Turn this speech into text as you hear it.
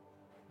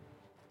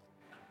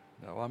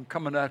Now, I'm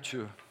coming at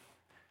you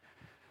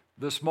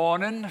this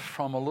morning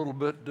from a little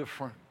bit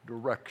different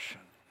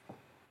direction.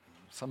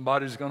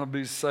 Somebody's going to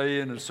be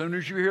saying, as soon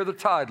as you hear the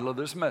title of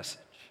this message,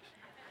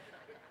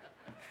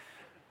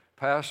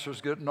 Pastor's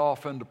getting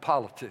off into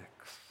politics.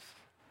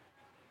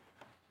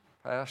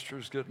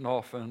 Pastor's getting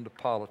off into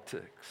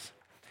politics.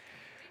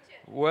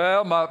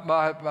 Well,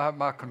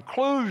 my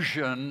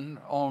conclusion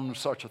on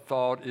such a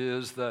thought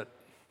is that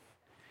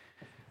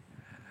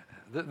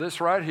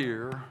this right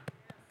here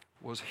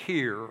was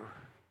here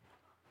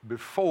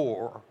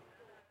before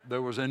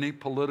there was any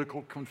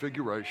political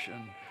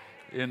configuration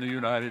in the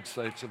United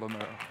States of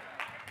America.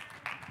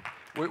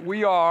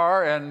 We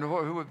are, and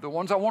the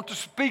ones I want to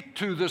speak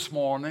to this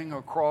morning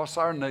across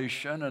our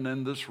nation and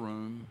in this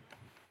room,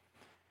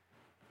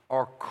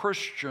 are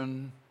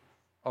Christian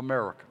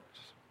Americans.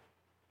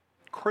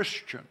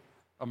 Christian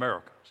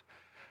Americans.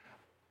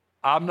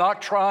 I'm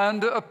not trying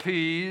to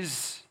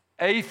appease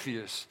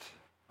atheist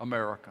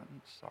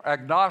Americans, or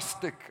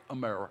agnostic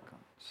Americans,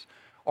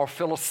 or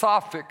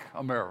philosophic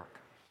Americans.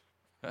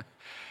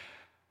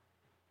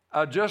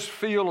 I just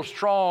feel a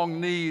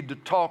strong need to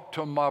talk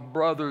to my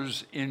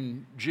brothers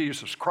in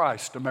Jesus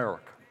Christ,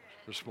 Americans,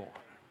 this morning.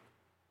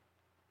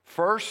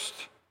 First,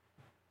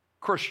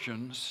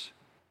 Christians,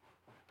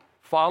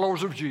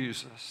 followers of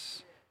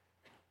Jesus,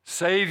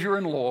 Savior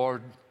and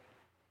Lord,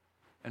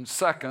 and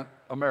second,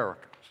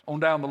 Americans. On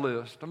down the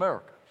list,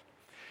 Americans.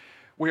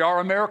 We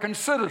are American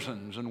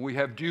citizens, and we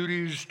have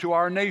duties to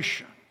our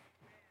nation.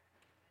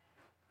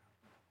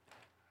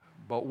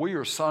 But we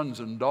are sons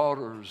and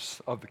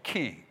daughters of the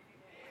King.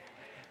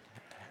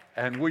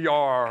 And we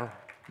are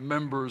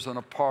members and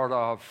a part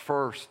of,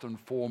 first and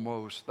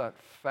foremost, that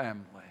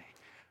family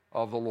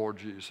of the Lord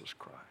Jesus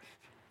Christ.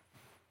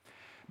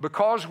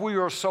 Because we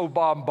are so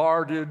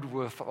bombarded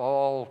with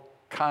all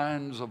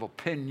kinds of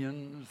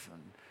opinions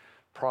and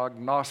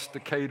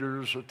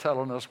prognosticators are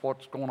telling us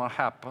what's going to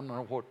happen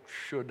or what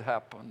should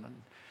happen.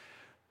 And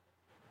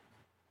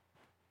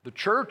the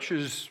church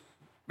is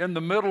in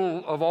the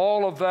middle of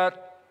all of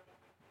that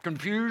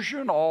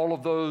confusion, all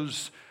of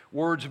those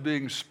words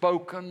being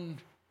spoken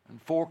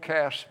and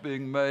forecasts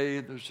being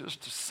made. There's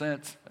just a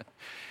sense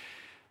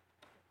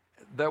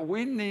that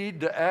we need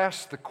to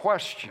ask the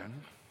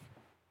question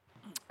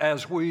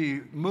as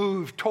we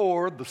move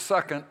toward the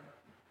second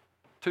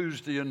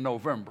Tuesday in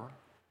November.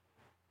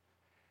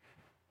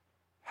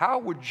 How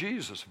would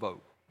Jesus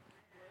vote?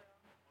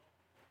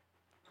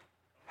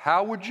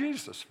 How would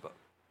Jesus vote?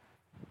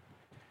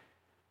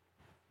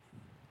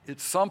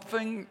 It's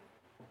something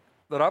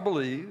that I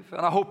believe,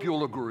 and I hope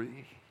you'll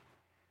agree,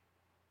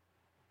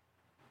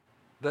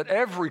 that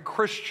every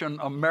Christian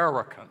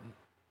American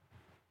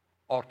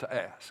ought to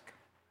ask.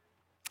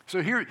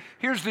 So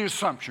here's the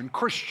assumption: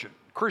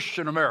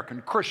 Christian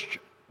American,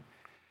 Christian.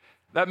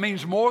 That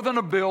means more than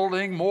a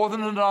building, more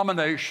than a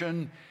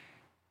denomination.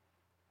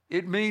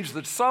 It means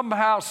that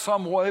somehow,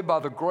 some way, by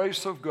the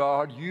grace of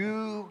God,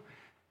 you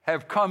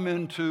have come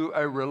into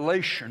a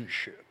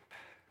relationship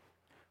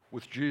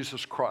with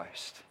Jesus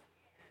Christ.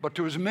 But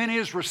to as many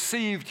as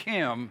received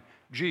him,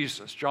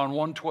 Jesus, John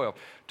 1:12,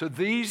 to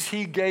these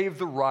he gave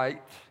the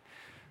right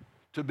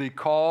to be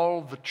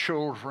called the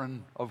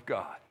children of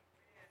God.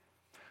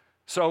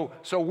 So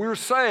we're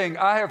saying,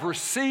 I have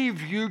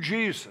received you,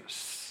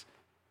 Jesus,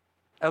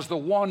 as the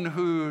one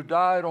who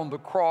died on the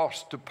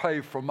cross to pay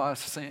for my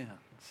sins.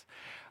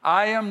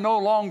 I am no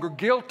longer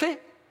guilty.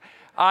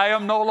 I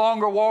am no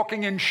longer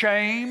walking in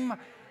shame.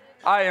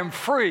 I am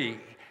free.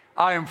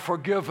 I am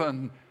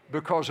forgiven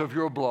because of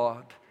your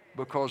blood,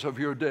 because of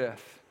your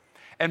death.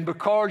 And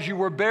because you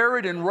were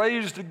buried and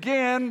raised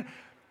again,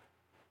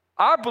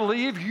 I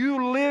believe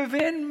you live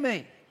in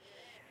me.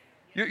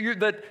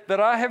 That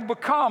I have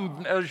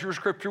become, as your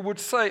scripture would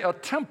say, a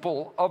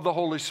temple of the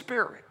Holy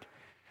Spirit.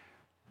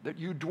 That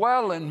you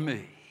dwell in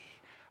me.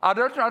 I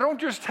don't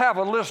just have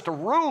a list of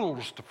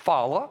rules to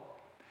follow.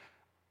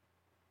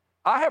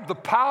 I have the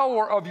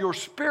power of your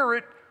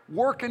Spirit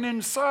working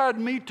inside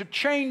me to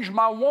change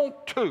my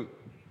want to.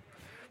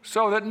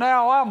 So that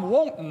now I'm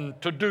wanting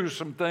to do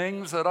some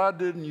things that I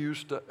didn't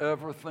used to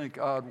ever think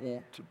I'd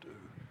want to do.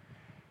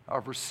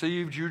 I've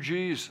received you,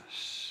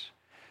 Jesus.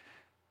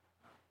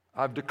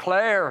 I've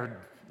declared,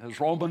 as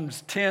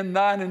Romans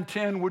 10:9 and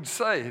 10 would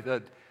say,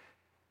 that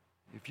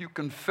if you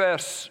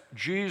confess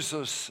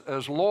Jesus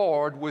as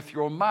Lord with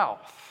your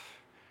mouth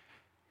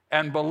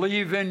and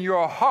believe in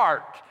your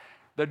heart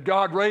that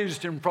God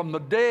raised him from the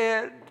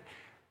dead,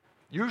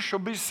 you shall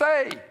be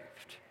saved.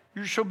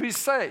 You shall be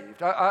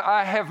saved.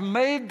 I have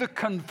made the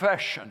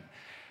confession,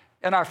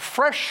 and I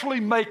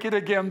freshly make it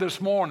again this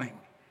morning.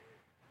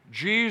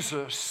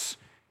 Jesus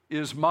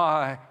is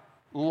my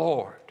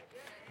Lord.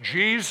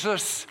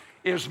 Jesus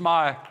is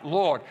my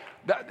Lord.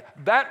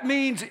 That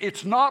means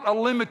it's not a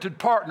limited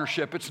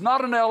partnership. It's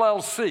not an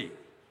LLC.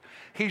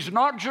 He's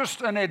not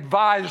just an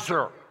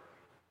advisor.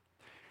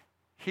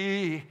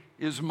 He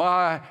is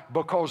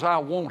because I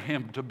want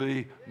him to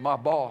be my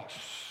boss.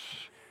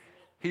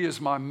 He is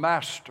my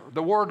master.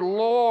 The word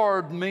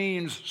Lord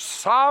means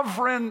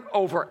sovereign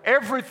over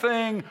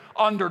everything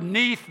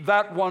underneath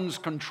that one's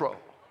control.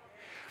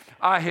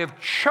 I have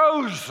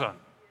chosen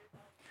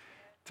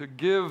to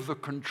give the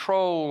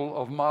control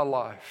of my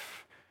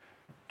life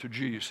to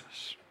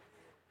Jesus.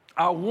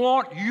 I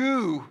want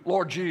you,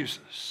 Lord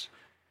Jesus,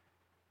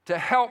 to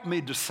help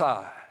me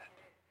decide,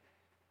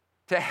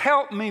 to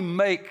help me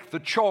make the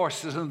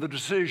choices and the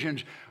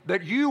decisions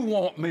that you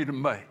want me to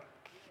make.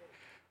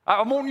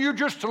 I want you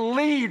just to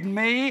lead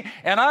me,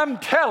 and I'm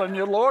telling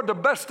you, Lord, the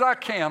best I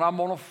can, I'm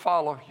going to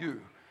follow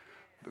you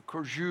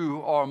because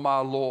you are my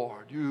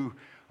Lord.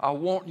 I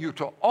want you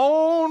to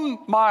own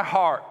my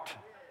heart.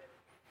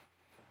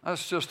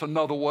 That's just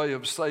another way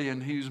of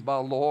saying He's my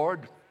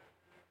Lord.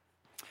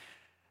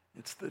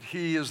 It's that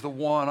He is the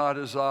one I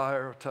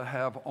desire to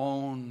have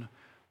own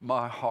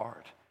my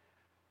heart,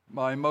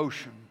 my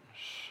emotions,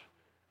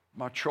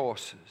 my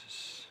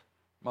choices,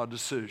 my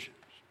decisions.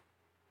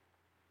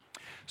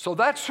 So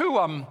that's who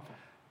I'm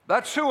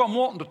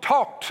wanting to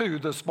talk to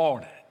this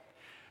morning.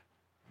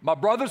 My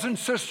brothers and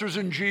sisters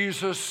in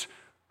Jesus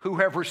who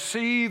have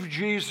received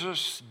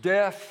Jesus'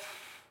 death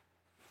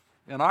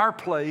in our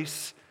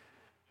place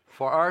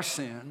for our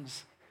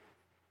sins.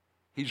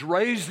 He's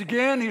raised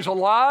again, He's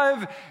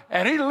alive,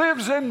 and He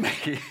lives in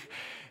me,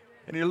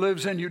 and He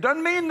lives in you.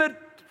 Doesn't mean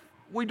that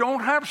we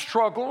don't have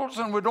struggles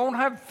and we don't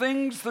have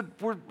things that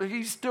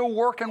He's still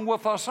working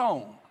with us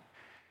on.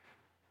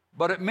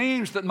 But it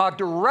means that my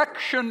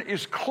direction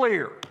is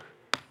clear.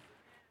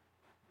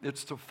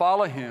 It's to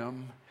follow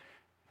Him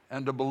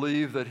and to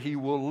believe that He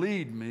will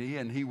lead me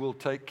and He will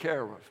take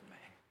care of me.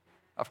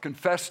 I've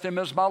confessed Him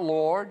as my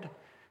Lord.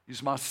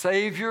 He's my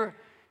Savior.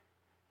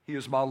 He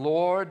is my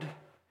Lord.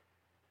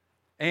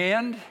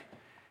 And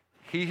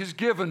He has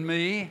given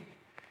me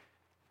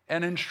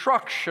an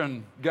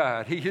instruction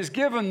guide. He has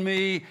given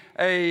me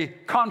a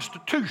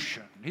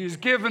constitution. He's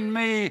given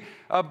me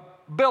a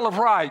Bill of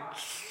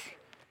Rights.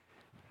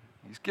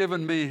 He's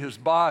given me His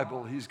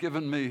Bible. He's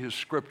given me His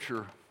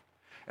Scripture.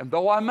 And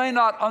though I may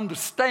not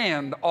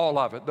understand all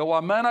of it, though I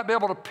may not be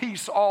able to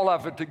piece all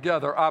of it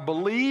together, I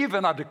believe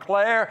and I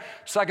declare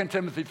 2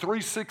 Timothy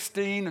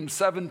 3:16 and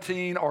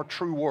 17 are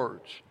true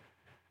words.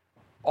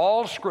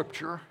 All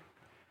Scripture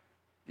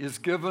is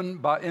given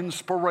by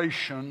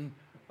inspiration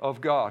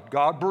of God.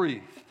 God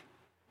breathed.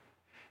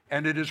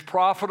 And it is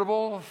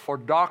profitable for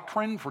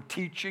doctrine, for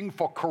teaching,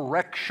 for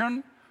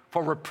correction,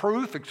 for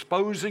reproof,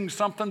 exposing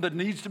something that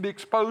needs to be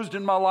exposed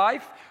in my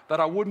life that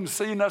I wouldn't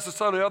see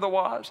necessarily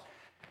otherwise.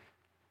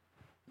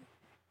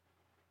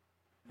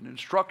 An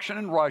instruction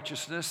in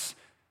righteousness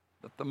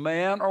that the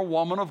man or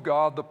woman of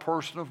God, the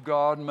person of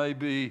God, may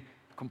be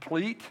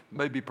complete,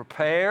 may be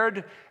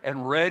prepared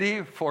and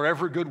ready for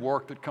every good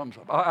work that comes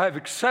up. I've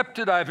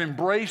accepted, I've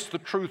embraced the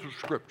truth of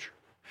Scripture.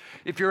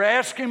 If you're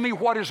asking me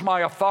what is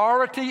my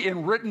authority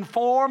in written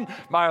form,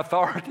 my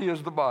authority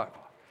is the Bible.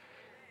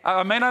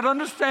 I may not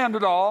understand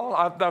it all.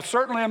 I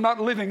certainly am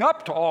not living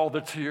up to all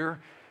that's here,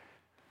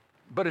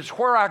 but it's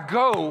where I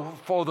go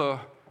for the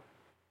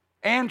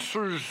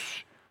answers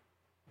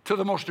to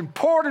the most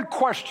important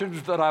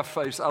questions that I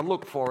face. I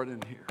look for it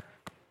in here.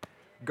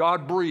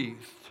 God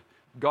breathed.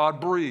 God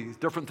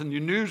breathed. Different than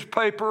your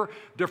newspaper,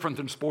 different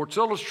than Sports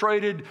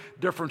Illustrated,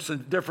 different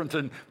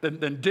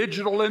than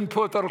digital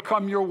input that'll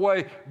come your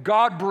way.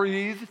 God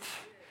breathed.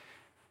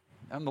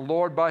 And the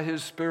Lord, by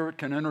His Spirit,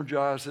 can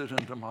energize it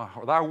into my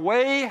heart. Thy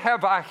way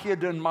have I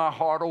hid in my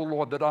heart, O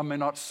Lord, that I may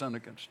not sin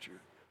against you.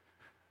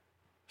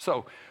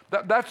 So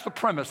that's the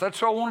premise. That's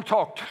who I want to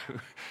talk to.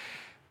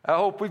 I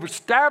hope we've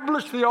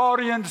established the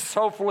audience,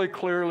 hopefully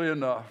clearly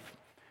enough.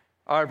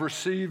 I've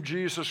received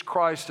Jesus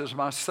Christ as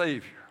my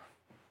Savior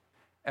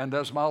and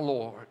as my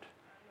Lord.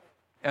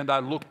 And I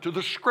look to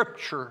the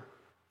Scripture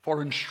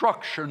for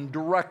instruction,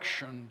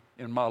 direction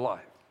in my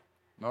life.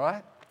 All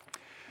right?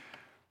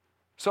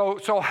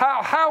 So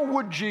how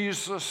would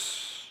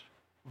Jesus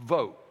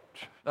vote?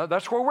 Now,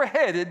 that's where we're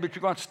headed, but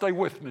you're going to stay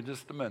with me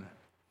just a minute.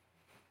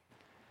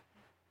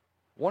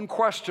 One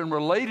question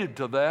related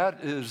to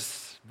that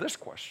is this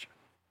question.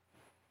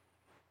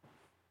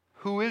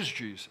 Who is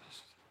Jesus?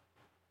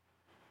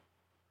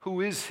 Who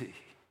is He?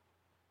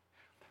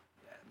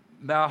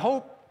 Now, I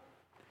hope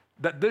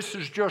that this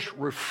is just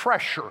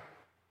refresher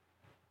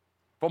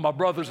for my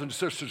brothers and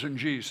sisters in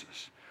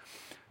Jesus.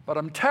 But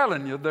I'm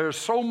telling you, there's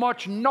so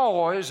much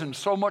noise and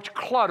so much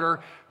clutter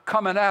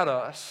coming at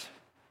us.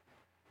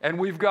 And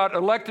we've got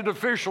elected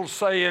officials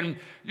saying,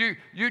 you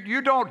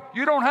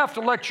don't have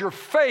to let your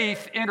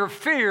faith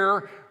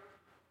interfere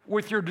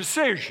with your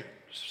decisions.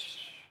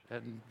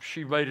 And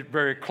she made it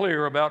very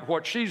clear about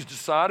what she's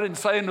decided and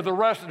saying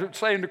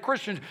to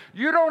Christians,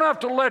 you don't have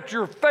to let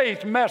your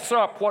faith mess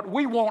up what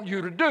we want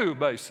you to do,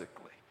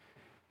 basically.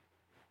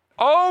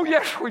 Oh,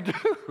 yes, we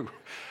do.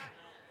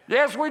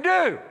 Yes, we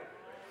do.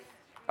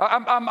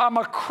 I'm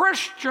a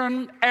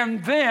Christian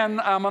and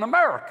then I'm an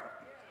American.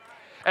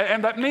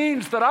 And that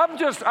means that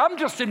I'm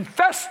just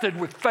infested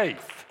with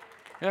faith,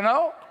 you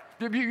know?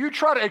 You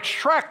try to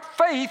extract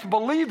faith,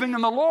 believing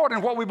in the Lord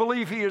and what we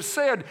believe He has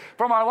said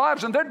from our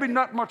lives, and there'd be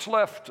not much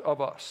left of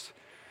us.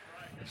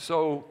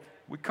 So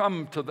we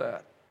come to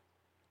that.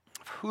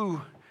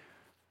 Who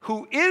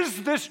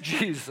is this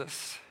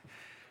Jesus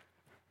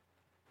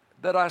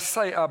that I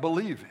say I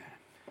believe in?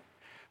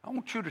 I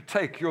want you to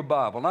take your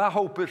Bible, and I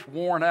hope it's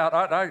worn out.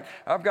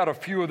 I've got a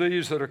few of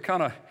these that are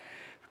kind of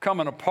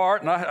coming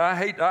apart, and I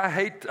hate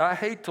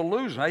to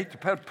lose them. I hate to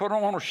put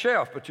them on a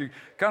shelf, but you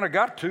kind of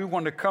got to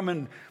when they come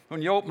in,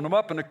 when you open them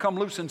up and they come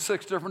loose in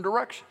 6 different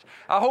directions.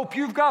 I hope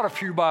you've got a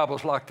few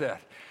Bibles like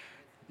that,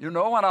 and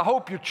I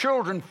hope your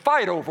children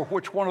fight over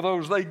which one of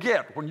those they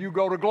get when you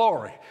go to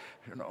glory,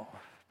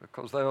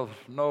 because they'll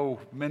know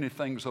many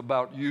things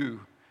about you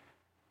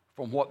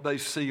from what they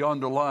see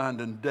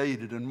underlined and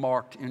dated and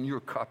marked in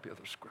your copy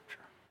of the Scripture.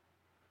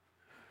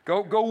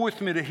 Go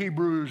with me to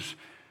Hebrews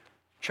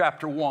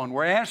chapter 1.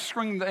 We're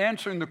answering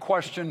the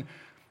question,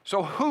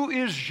 so who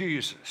is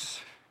Jesus?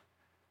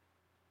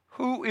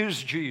 Who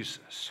is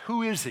Jesus?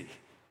 Who is He?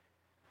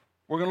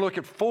 We're going to look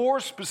at 4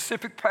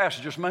 specific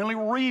passages, mainly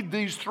read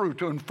these through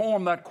to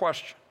inform that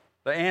question,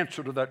 the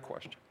answer to that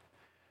question.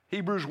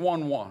 Hebrews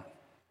 1:1.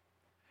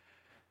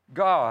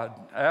 God,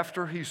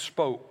 after He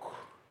spoke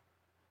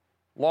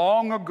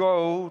long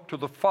ago to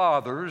the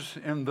fathers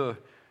and the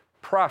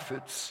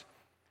prophets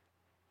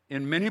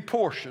in many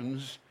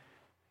portions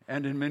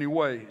and in many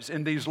ways,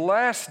 in these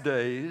last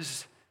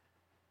days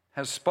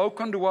has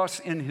spoken to us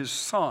in His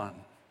Son,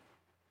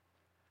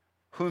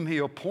 whom He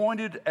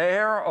appointed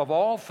heir of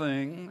all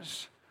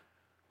things,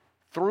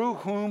 through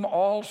whom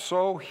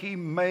also He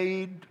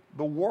made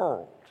the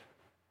world.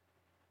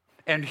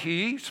 And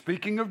He,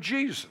 speaking of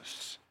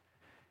Jesus,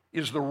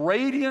 is the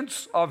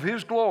radiance of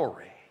His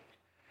glory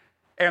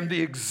and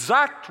the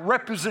exact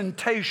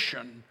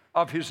representation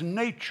of His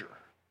nature,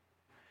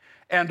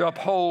 and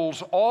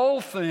upholds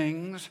all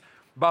things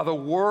by the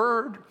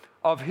word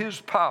of His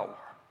power.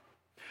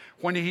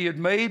 When He had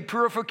made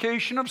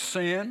purification of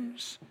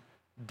sins,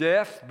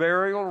 death,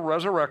 burial,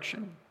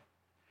 resurrection,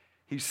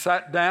 He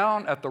sat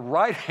down at the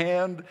right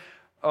hand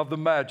of the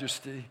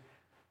Majesty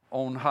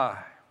on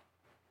high.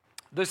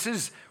 This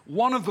is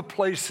one of the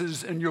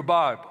places in your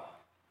Bible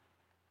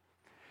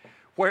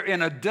where,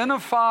 in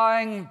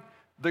identifying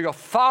the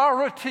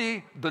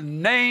authority, the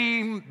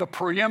name, the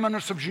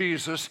preeminence of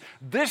Jesus,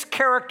 this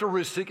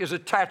characteristic is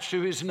attached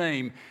to His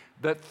name,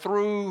 that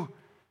through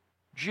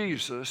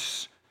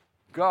Jesus,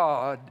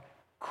 God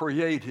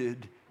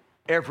created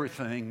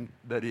everything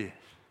that is.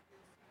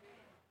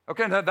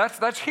 Okay, now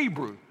that's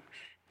Hebrews.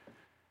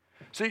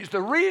 See,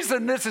 the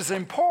reason this is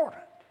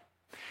important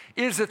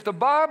is that the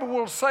Bible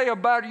will say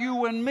about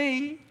you and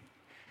me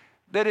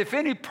that if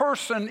any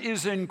person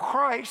is in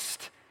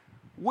Christ,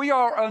 we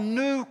are a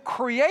new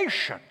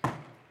creation.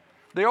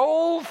 The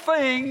old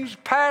things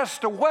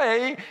passed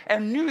away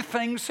and new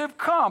things have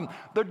come.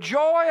 The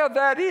joy of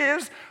that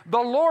is the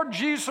Lord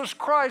Jesus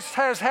Christ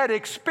has had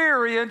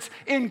experience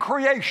in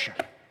creation.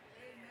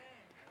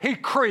 He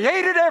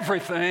created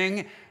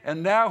everything,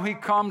 and now He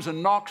comes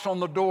and knocks on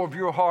the door of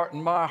your heart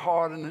and my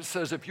heart, and it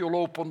says, if you'll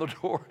open the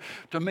door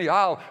to me,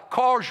 I'll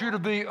cause you to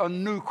be a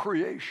new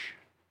creation.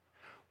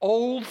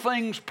 Old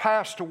things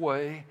passed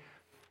away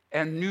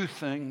and new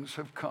things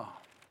have come.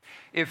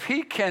 If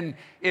he can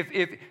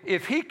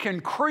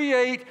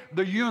create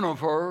the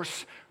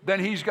universe, then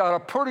He's got a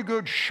pretty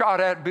good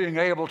shot at being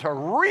able to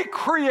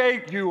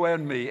recreate you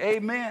and me.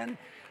 Amen?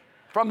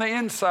 From the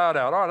inside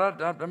out. All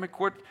right, let me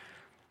quit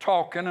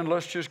talking and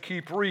let's just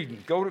keep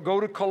reading. Go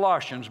to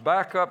Colossians.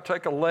 Back up,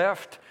 take a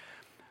left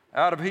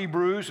out of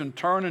Hebrews and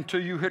turn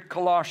until you hit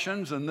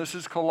Colossians. And this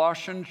is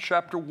Colossians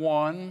chapter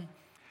 1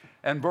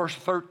 and verse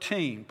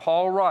 13.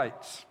 Paul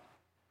writes,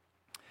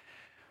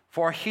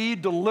 for He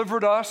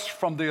delivered us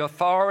from the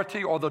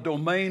authority or the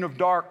domain of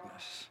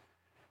darkness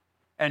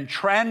and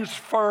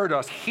transferred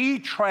us. He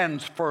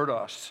transferred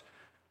us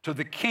to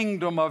the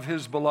kingdom of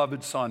His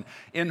beloved Son,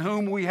 in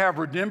whom we have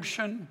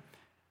redemption,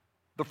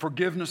 the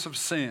forgiveness of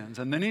sins.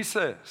 And then he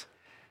says,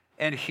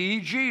 and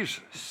He,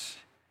 Jesus,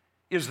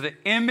 is the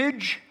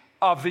image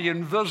of the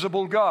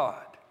invisible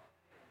God,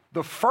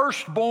 the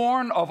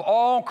firstborn of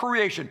all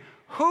creation.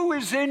 Who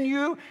is in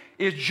you?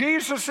 Is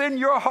Jesus in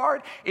your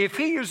heart? If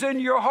He is in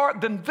your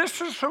heart, then this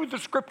is who the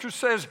Scripture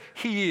says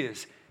He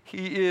is.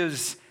 He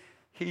is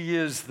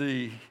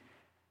the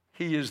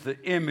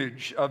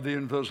image of the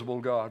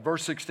invisible God.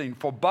 Verse 16,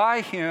 for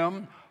by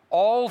Him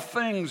all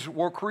things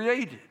were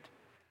created,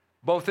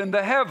 both in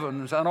the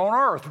heavens and on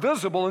earth,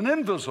 visible and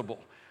invisible,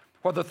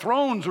 whether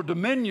thrones or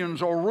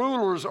dominions or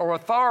rulers or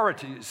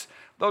authorities.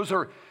 Those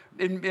are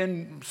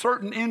in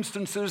certain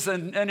instances,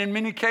 and in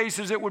many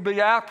cases, it would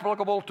be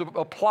applicable to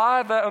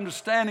apply that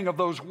understanding of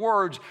those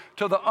words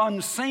to the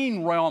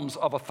unseen realms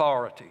of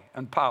authority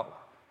and power,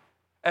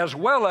 as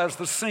well as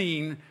the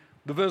seen,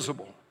 the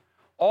visible.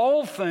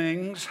 All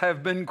things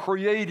have been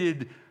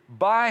created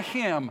by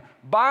Him.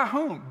 By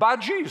whom? By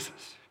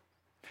Jesus.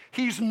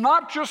 He's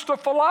not just a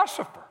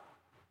philosopher.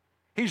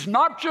 He's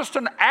not just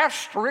an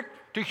asterisk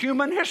to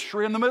human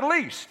history in the Middle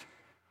East.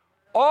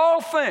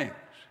 All things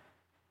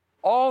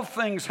All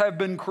things have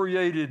been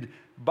created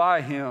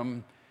by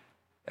him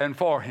and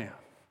for him.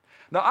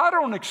 Now, I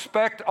don't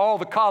expect all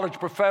the college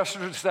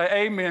professors to say,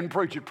 amen,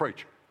 preach it,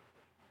 preacher.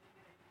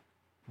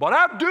 But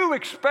I do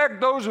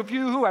expect those of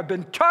you who have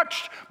been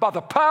touched by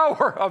the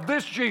power of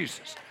this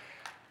Jesus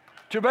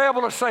to be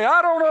able to say,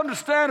 I don't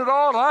understand it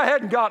all, and I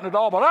hadn't gotten it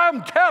all, but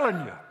I'm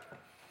telling you,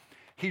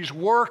 he's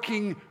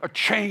working a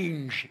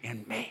change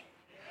in me.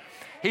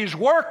 He's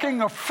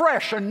working a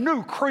fresh and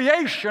new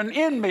creation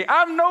in me.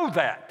 I know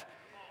that.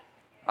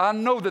 I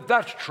know that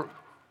that's true.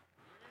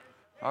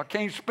 I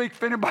can't speak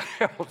for anybody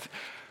else,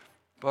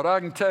 but I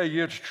can tell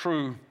you it's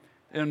true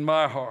in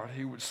my heart.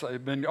 He would say,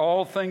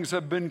 all things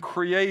have been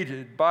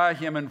created by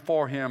him and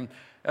for him.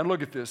 And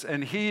look at this.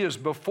 And he is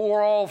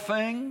before all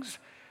things,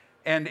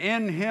 and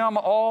in him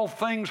all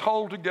things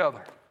hold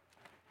together.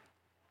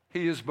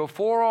 He is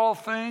before all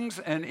things,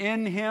 and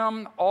in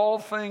him all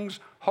things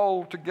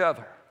hold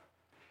together.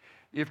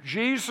 If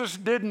Jesus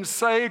didn't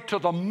say to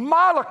the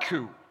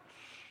molecules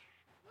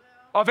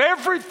of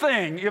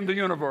everything in the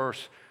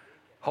universe,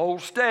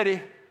 hold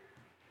steady,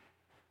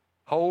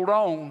 hold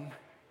on.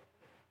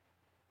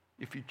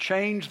 If you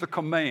change the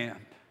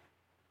command,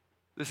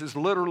 this is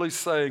literally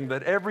saying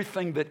that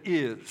everything that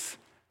is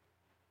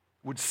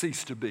would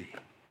cease to be.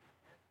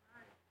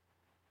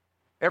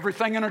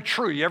 Everything in a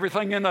tree,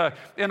 everything in a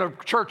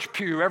church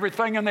pew,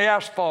 everything in the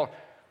asphalt,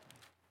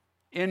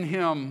 in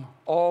him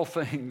all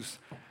things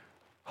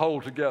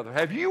hold together.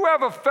 Have you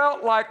ever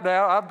felt like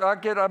that?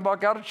 I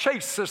got to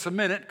chase this a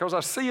minute because I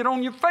see it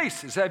on your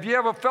faces. Have you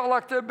ever felt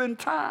like there have been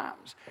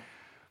times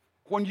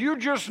when you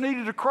just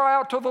needed to cry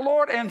out to the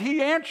Lord and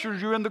he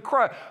answers you in the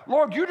cry?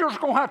 Lord, you're just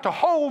going to have to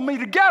hold me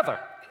together.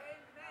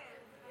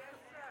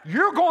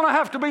 You're going to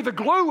have to be the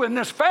glue in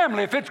this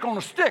family if it's going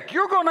to stick.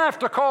 You're going to have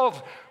to cause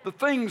the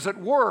things at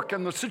work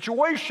and the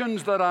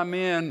situations that I'm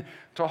in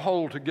to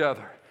hold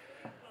together.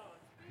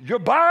 Your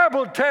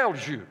Bible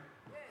tells you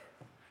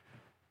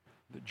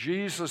that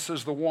Jesus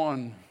is the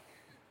one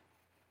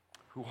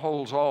who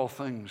holds all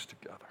things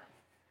together.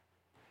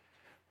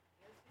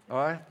 All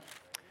right?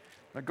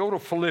 Now go to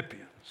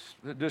Philippians.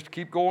 Just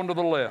keep going to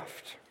the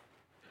left.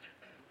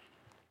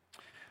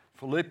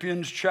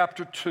 Philippians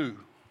chapter 2.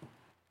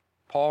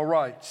 Paul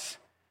writes,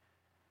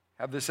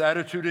 have this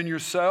attitude in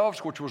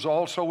yourselves, which was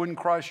also in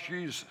Christ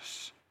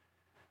Jesus,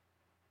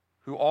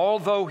 who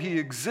although he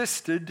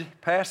existed,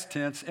 past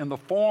tense, in the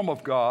form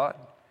of God,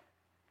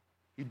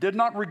 he did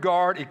not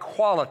regard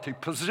equality,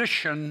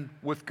 position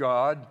with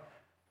God,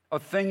 a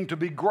thing to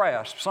be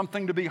grasped,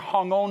 something to be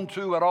hung on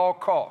to at all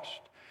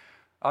cost.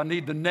 I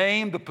need the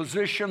name, the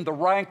position, the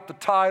rank, the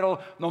title,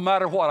 no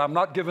matter what. I'm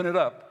not giving it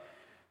up.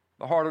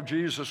 The heart of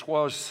Jesus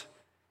was,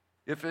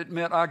 if it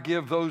meant I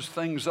give those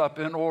things up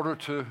in order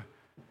to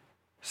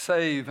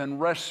save and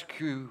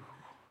rescue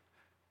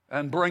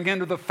and bring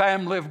into the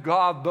family of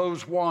God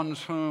those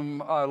ones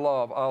whom I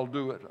love, I'll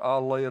do it.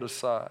 I'll lay it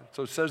aside.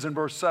 So it says in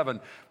verse 7,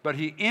 but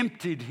he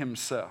emptied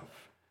himself,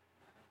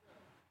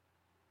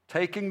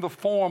 taking the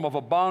form of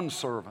a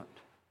bondservant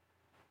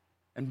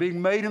and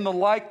being made in the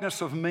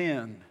likeness of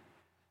men,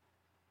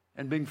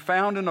 and being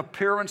found in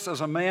appearance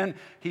as a man,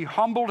 he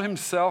humbled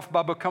himself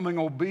by becoming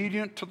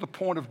obedient to the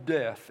point of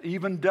death,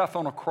 even death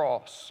on a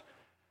cross.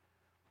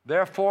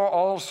 Therefore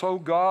also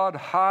God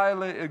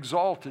highly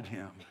exalted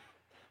him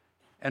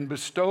and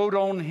bestowed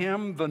on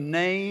him the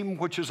name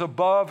which is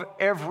above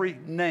every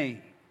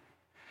name,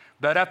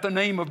 that at the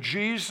name of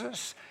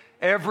Jesus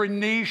every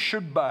knee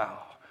should bow,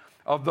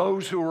 of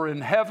those who are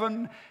in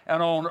heaven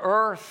and on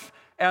earth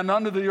and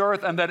under the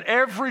earth, and that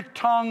every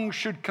tongue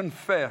should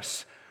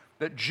confess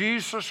that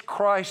Jesus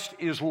Christ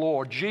is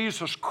Lord.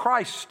 Jesus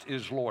Christ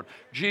is Lord.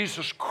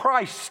 Jesus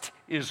Christ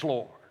is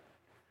Lord.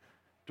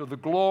 To the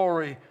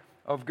glory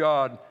of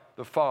God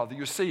the Father.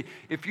 You see,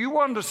 if you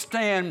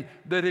understand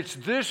that it's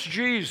this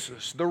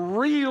Jesus, the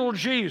real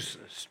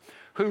Jesus,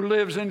 who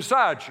lives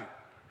inside you,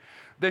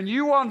 then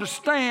you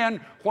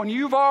understand when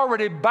you've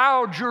already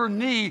bowed your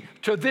knee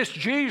to this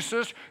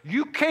Jesus,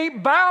 you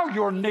can't bow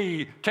your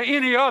knee to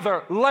any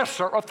other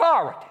lesser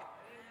authority.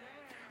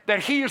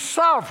 That he is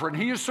sovereign,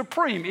 he is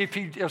supreme. If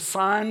he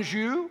assigns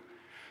you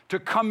to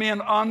come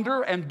in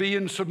under and be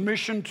in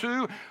submission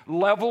to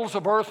levels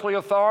of earthly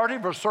authority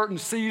for certain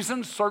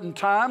seasons, certain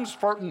times,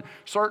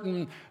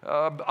 certain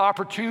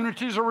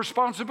opportunities or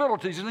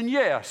responsibilities, then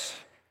yes.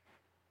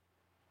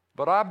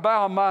 But I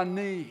bow my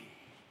knee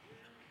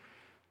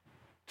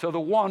to the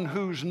one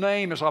whose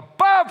name is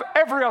above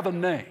every other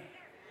name.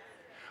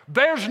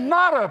 There's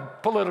not a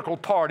political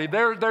party.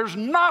 There's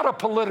not a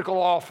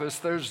political office.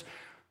 There's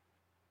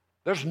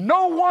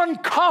no one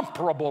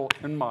comparable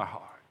in my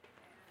heart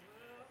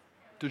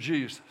to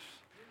Jesus.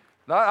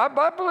 Now,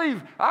 I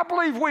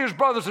believe we as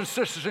brothers and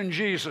sisters in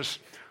Jesus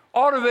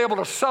ought to be able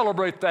to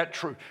celebrate that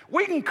truth.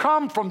 We can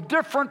come from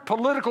different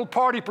political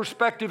party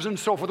perspectives and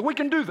so forth. We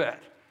can do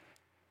that.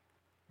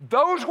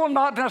 Those will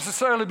not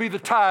necessarily be the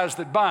ties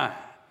that bind,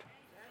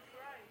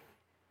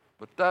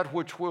 but that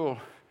which will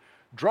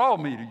draw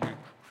me to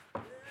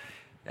you.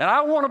 And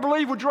I want to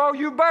believe will draw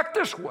you back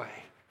this way.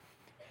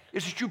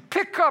 is that you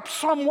pick up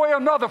some way or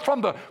another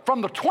from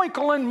the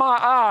twinkle in my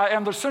eye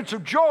and the sense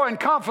of joy and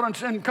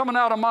confidence in coming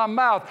out of my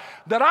mouth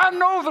that I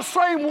know the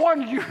same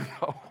one you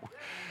know.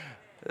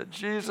 That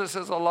Jesus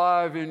is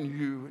alive in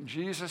you, and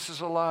Jesus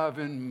is alive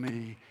in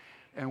me,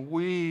 and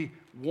we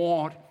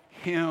want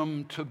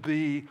him to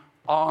be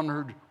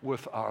honored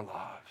with our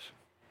lives.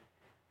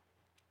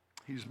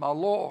 He's my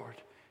Lord.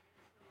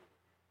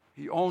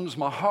 He owns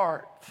my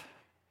heart.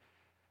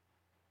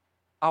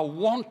 I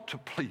want to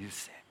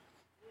please him.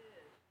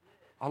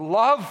 I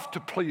love to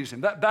please him.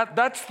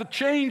 That's the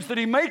change that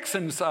he makes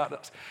inside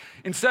us.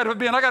 Instead of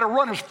being, I got to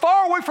run as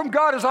far away from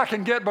God as I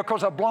can get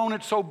because I've blown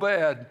it so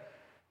bad,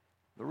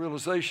 the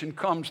realization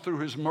comes through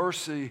his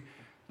mercy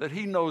that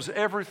he knows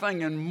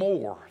everything and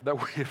more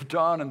that we have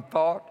done and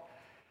thought,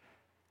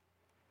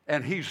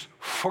 and he's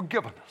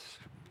forgiven us.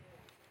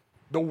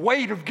 The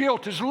weight of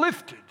guilt is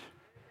lifted.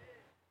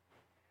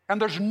 And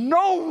there's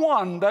no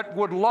one that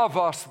would love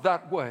us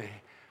that way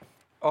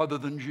other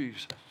than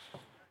Jesus.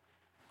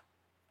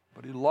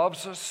 But he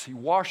loves us, he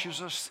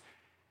washes us,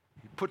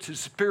 he puts his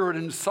Spirit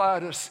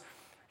inside us,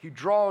 he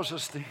draws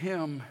us to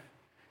him.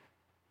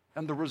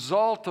 And the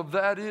result of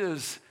that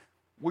is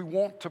we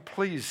want to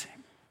please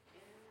him.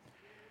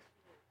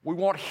 We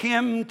want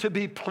him to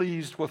be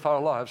pleased with our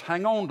lives.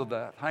 Hang on to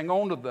that. Hang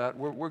on to that.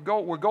 We're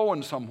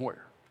going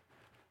somewhere.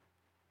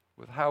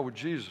 With how would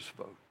Jesus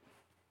vote?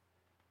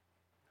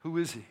 Who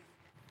is he?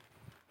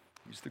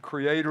 He's the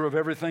creator of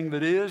everything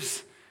that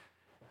is.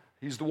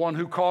 He's the one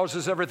who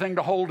causes everything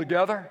to hold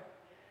together.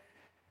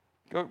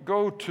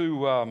 Go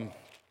to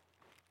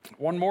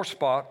one more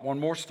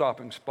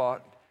stopping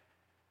spot,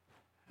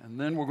 and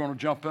then we're going to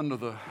jump into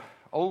the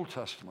Old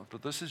Testament.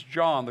 But this is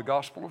John, the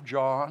Gospel of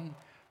John,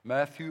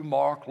 Matthew,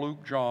 Mark,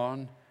 Luke,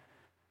 John.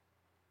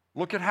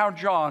 Look at how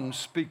John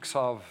speaks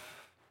of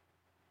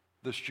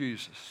this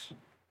Jesus.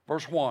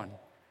 Verse 1,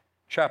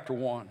 chapter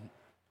 1.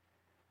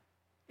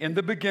 In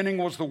the beginning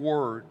was the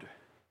Word,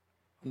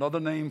 another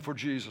name for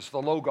Jesus,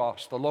 the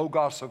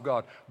Logos of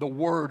God, the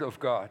Word of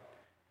God.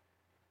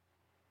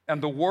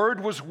 And the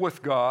Word was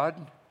with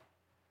God,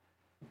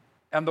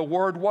 and the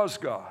Word was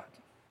God.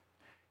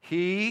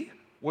 He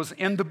was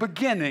in the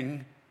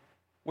beginning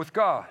with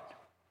God.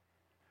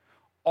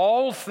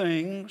 All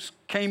things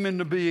came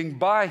into being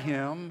by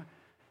him,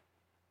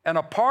 and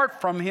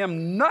apart from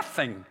him,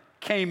 nothing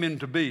came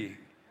into being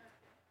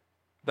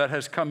that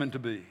has come into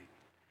being.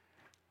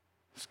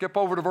 Skip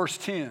over to verse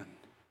 10.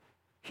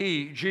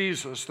 He,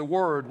 Jesus, the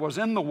Word, was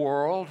in the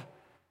world,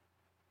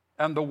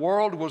 and the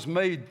world was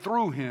made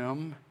through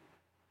him,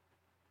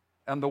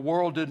 and the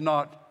world did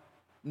not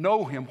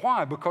know him.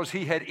 Why? Because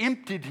he had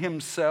emptied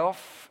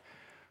himself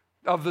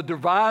of the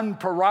divine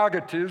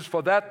prerogatives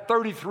for that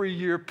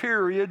 33-year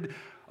period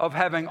of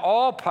having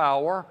all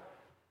power,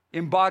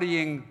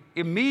 embodying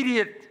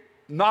immediate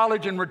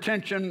knowledge and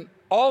retention,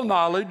 all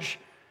knowledge,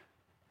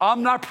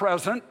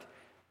 omnipresent.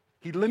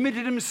 He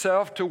limited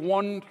himself to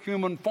one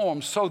human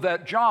form so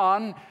that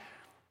John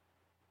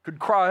could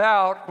cry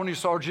out when he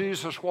saw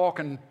Jesus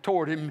walking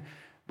toward him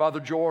by the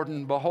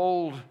Jordan,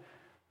 "Behold,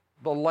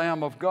 the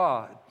Lamb of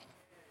God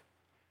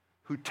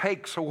who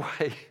takes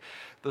away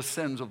the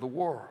sins of the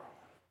world."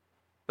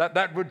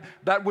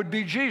 That would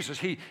be Jesus.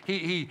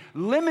 He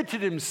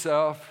limited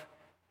himself.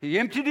 He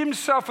emptied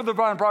himself of the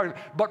divine prerogative.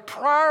 But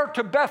prior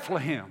to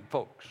Bethlehem,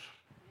 folks,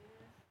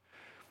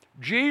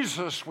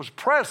 Jesus was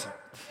present.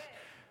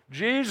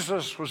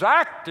 Jesus was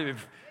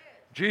active.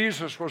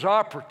 Jesus was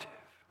operative.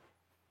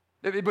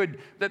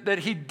 That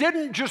he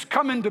didn't just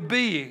come into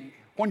being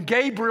when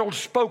Gabriel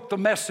spoke the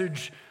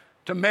message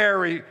to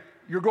Mary,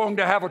 "You're going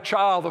to have a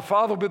child, the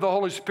Father will be the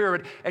Holy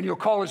Spirit, and you'll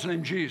call his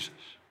name Jesus."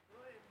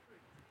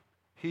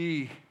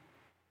 He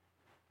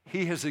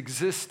has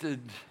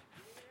existed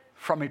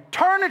from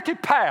eternity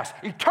past.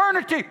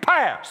 Eternity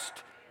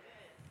past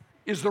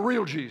is the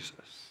real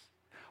Jesus,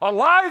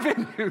 alive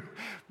in you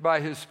by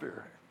his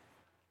Spirit.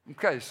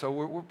 Okay,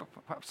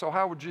 so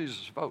how would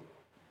Jesus vote?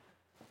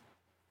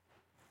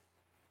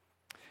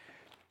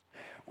 I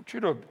want you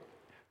to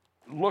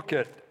look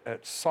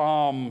at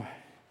Psalm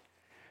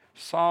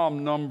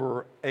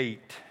number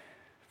 8.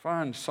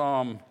 Find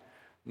Psalm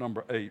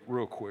number 8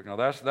 real quick. Now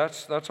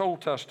that's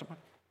Old Testament,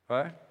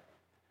 right?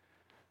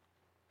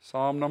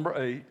 Psalm number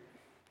 8.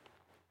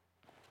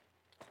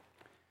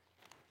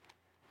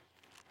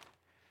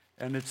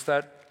 And it's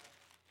that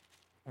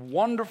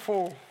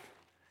wonderful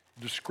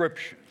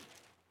description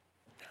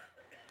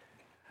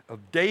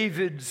of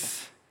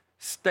David's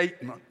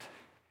statement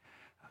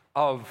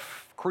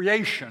of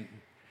creation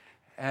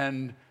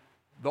and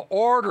the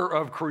order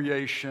of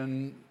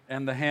creation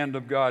and the hand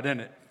of God in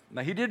it.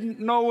 Now, he didn't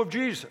know of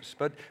Jesus,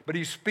 but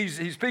he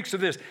speaks of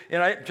this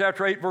in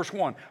chapter 8, verse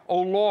 1. "O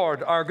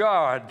Lord, our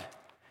God,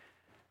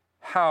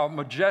 how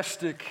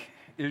majestic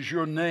is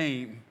your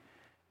name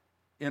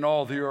in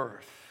all the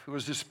earth, who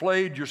has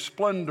displayed your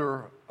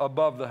splendor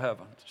above the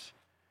heavens.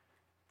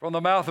 From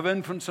the mouth of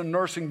infants and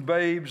nursing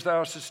babes, thou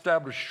hast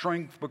established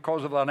strength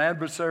because of thine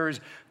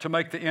adversaries to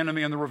make the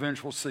enemy and the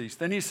revengeful cease."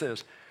 Then he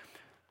says,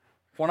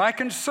 "When I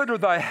consider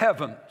thy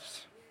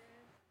heavens,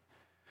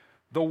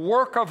 the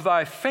work of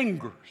thy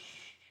fingers,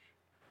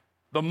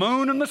 the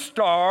moon and the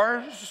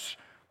stars,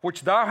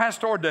 which thou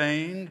hast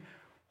ordained.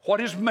 What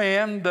is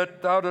man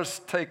that thou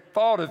dost take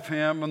thought of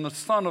him, and the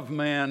Son of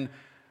Man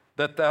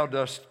that thou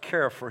dost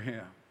care for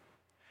him?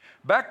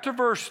 Back to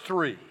verse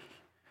 3.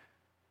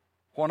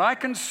 When I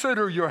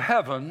consider your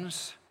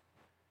heavens,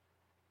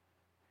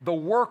 the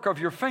work of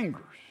your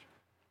fingers,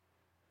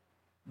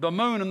 the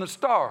moon and the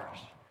stars.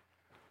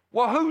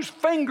 Well, whose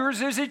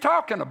fingers is he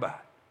talking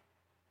about?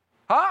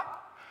 Huh?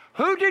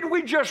 Who did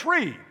we just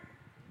read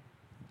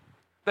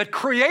that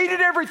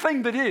created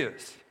everything that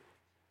is?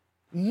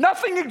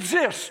 Nothing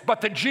exists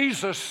but that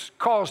Jesus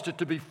caused it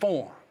to be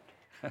formed.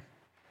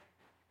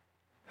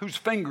 Whose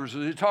fingers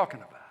is he talking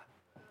about?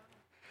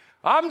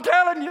 I'm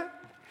telling you,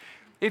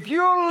 if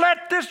you'll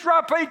let this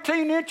drop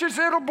 18 inches,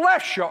 it'll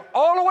bless you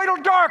all the way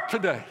till dark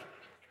today.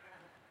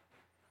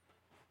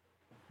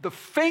 The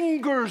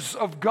fingers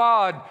of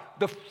God,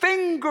 the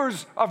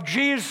fingers of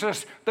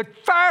Jesus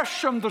that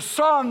fashioned the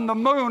sun, the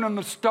moon, and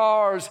the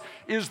stars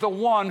is the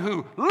one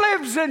who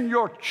lives in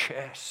your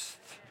chest,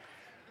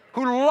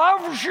 who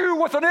loves you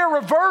with an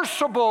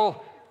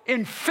irreversible,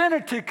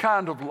 infinity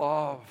kind of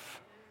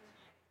love.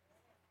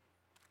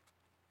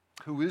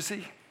 Who is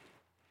he?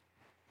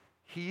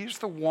 He is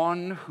the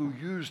one who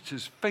used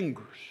his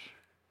fingers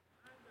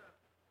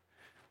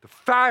to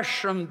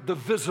fashion the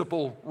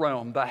visible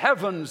realm, the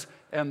heavens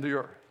and the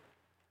earth.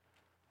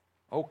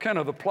 Oh,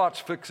 Kenna, the plot's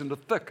fixing to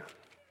thicken.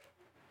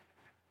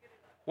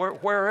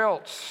 Where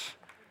else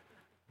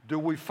do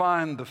we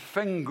find the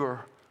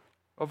finger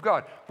of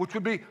God? Which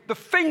would be the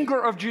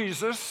finger of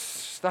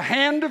Jesus, the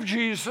hand of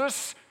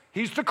Jesus.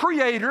 He's the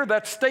creator.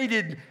 That's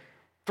stated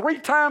 3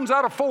 times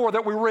out of 4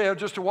 that we read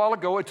just a while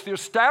ago. It's the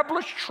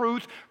established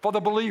truth for the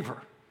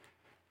believer.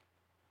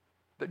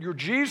 That your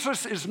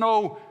Jesus is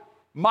no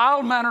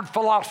mild-mannered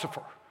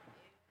philosopher.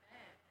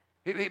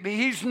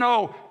 He's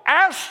no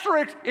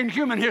asterisk in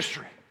human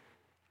history.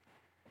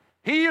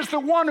 He is the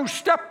one who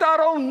stepped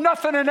out on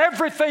nothing and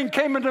everything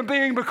came into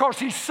being because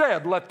he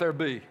said, let there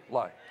be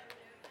light.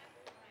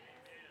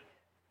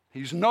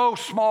 He's no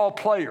small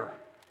player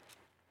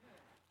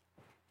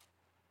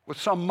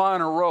with some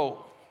minor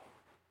role.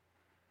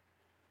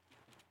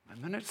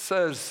 And then it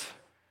says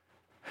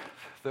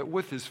that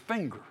with his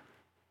finger,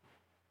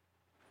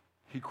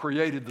 he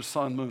created the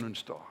sun, moon, and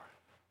star.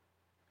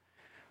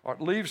 All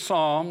right, leave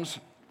Psalms,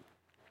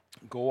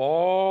 go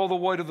all the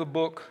way to the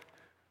book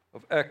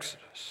of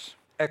Exodus.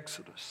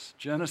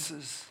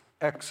 Genesis,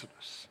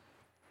 Exodus,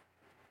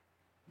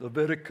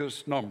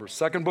 Leviticus, Numbers.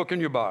 Second book in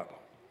your Bible.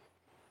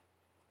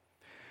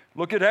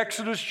 Look at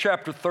Exodus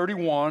chapter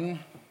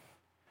 31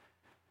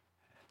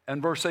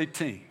 and verse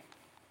 18.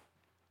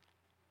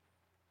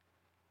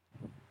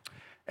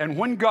 And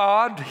when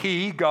God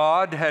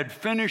had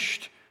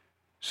finished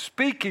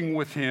speaking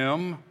with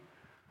him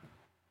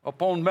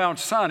upon Mount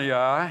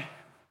Sinai,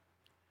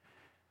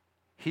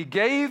 he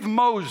gave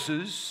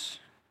Moses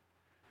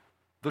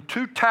the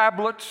 2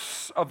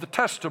 tablets of the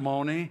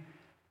testimony,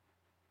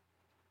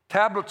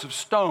 tablets of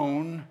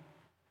stone,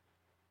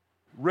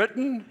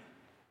 written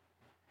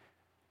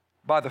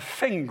by the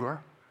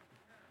finger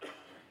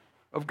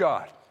of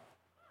God.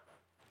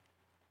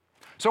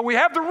 So we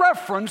have the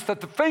reference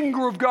that the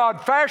finger of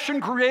God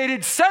fashioned,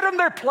 created, set in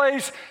their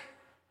place,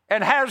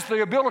 and has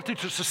the ability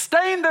to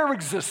sustain their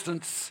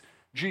existence,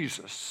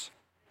 Jesus.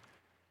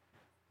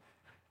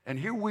 And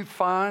here we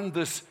find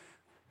this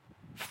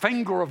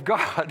finger of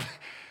God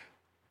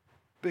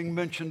being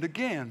mentioned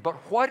again. But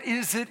what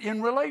is it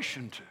in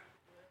relation to?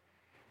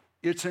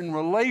 It's in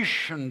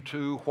relation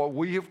to what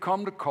we have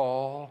come to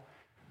call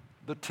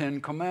the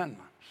 10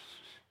 Commandments.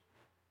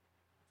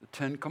 The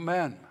 10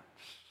 Commandments.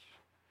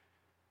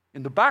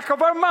 In the back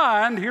of our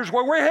mind, here's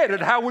where we're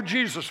headed. How would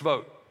Jesus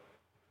vote?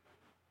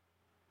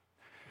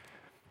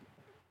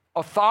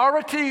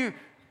 Authority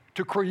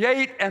to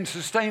create and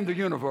sustain the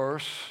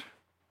universe.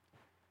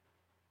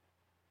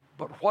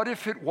 But what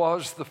if it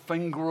was the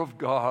finger of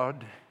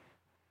God,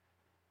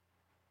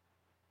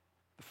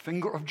 the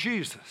finger of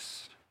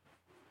Jesus,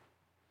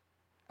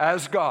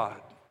 as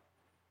God,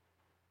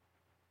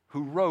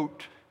 who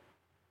wrote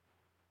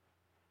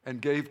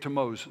and gave to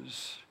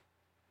Moses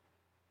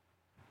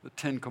the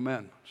 10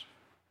 Commandments?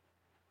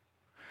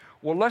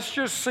 Well, let's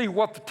just see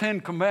what the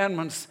 10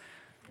 Commandments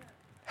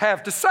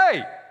have to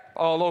say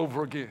all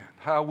over again.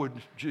 How would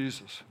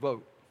Jesus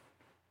vote?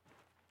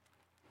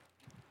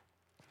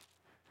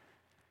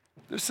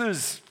 This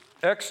is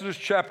Exodus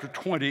chapter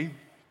 20,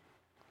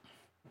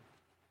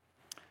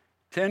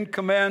 10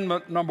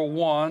 Commandment number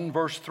 1,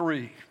 verse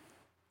 3.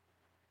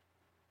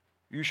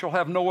 You shall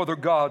have no other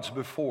gods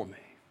before me.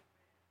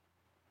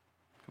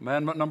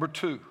 Commandment number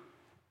 2.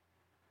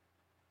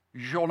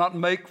 You shall not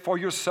make for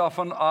yourself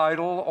an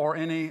idol or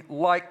any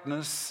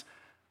likeness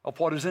of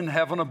what is in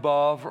heaven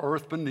above,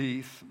 earth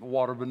beneath, the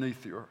water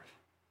beneath the earth.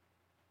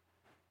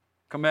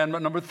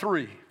 Commandment number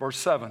 3, verse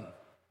 7.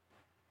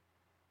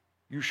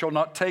 You shall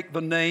not take the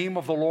name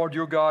of the Lord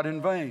your God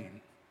in vain,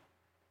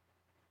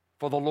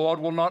 for the Lord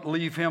will not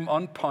leave him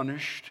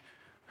unpunished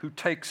who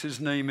takes his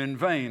name in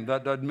vain.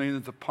 That doesn't mean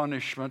that the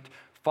punishment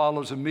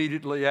follows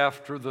immediately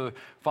after the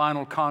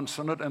final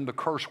consonant and the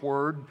curse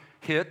word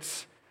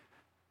hits.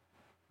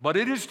 But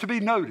it is to be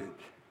noted,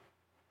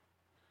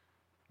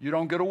 you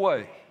don't get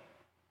away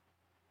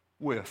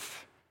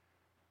with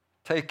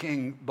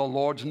taking the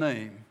Lord's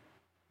name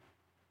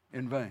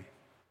in vain.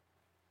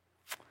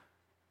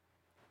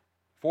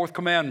 Fourth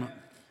commandment,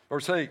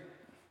 verse 8,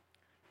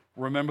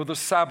 remember the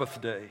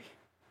Sabbath day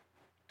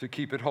to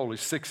keep it holy.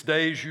 6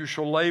 days you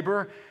shall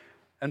labor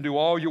and do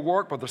all your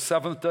work, but the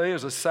seventh day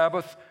is a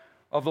Sabbath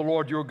of the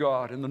Lord your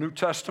God. In the New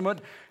Testament,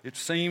 it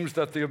seems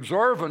that the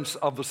observance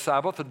of the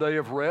Sabbath, the day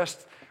of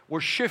rest,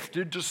 was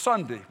shifted to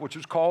Sunday, which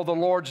is called the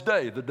Lord's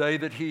Day, the day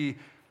that he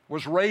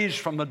was raised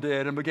from the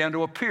dead and began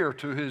to appear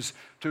to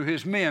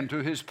his men, to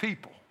his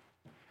people.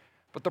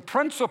 But the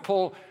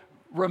principle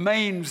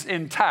remains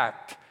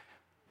intact,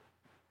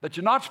 that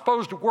you're not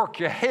supposed to work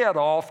your head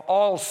off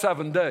all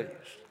 7 days.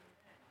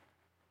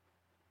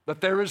 That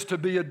there is to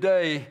be a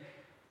day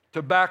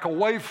to back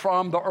away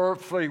from the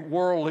earthly,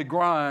 worldly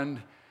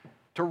grind,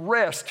 to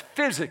rest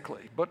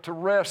physically, but to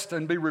rest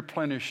and be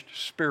replenished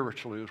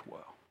spiritually as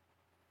well.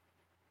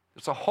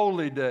 It's a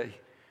holy day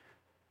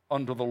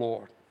unto the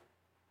Lord.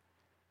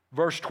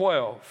 Verse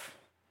 12,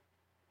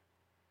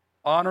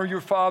 honor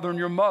your father and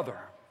your mother,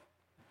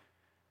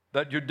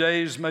 that your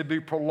days may be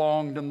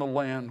prolonged in the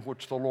land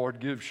which the Lord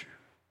gives you.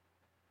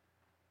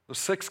 The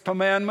sixth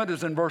commandment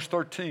is in verse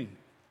 13.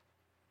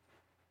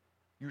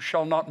 You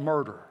shall not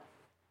murder.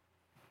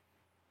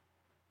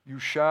 You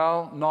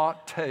shall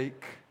not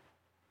take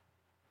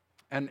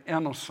an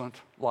innocent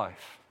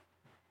life.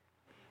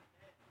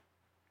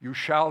 You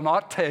shall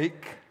not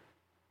take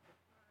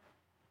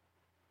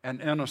an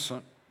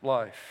innocent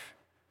life.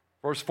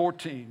 Verse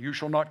 14, you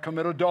shall not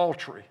commit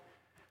adultery.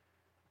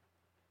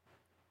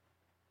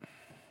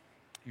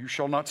 You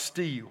shall not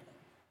steal.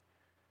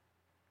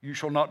 You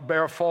shall not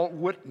bear false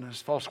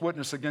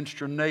witness against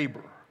your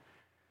neighbor.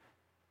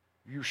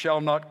 You shall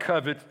not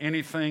covet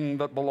anything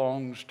that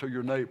belongs to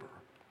your neighbor.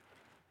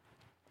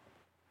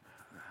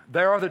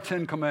 There are the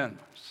 10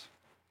 commandments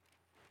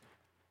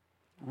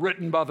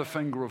written by the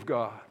finger of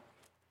God.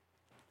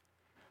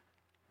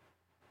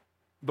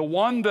 The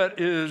one that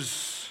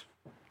is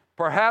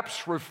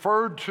perhaps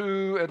referred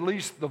to, at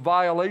least the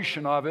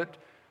violation of it,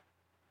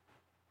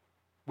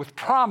 with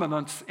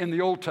prominence in the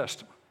Old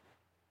Testament,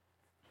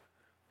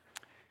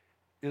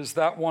 is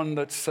that one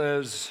that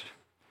says,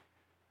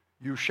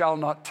 you shall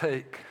not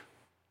take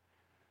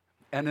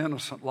an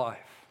innocent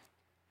life.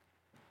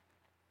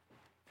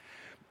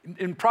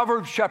 In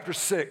Proverbs chapter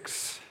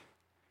 6,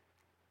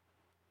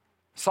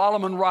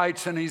 Solomon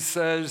writes and he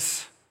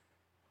says,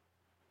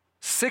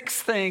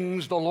 6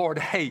 things the Lord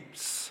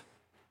hates,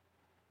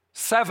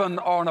 7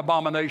 are an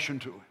abomination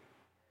to him.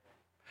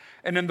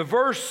 And in the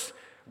verse,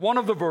 one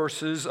of the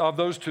verses of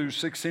those two,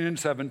 16 and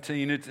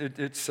 17,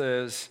 it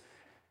says,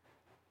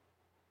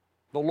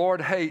 the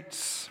Lord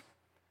hates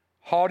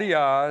haughty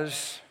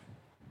eyes,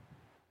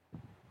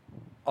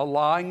 a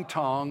lying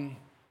tongue,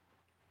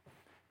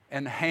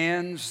 and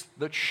hands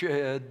that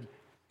shed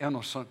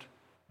innocent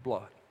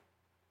blood.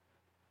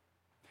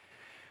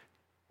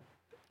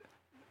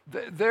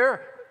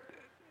 There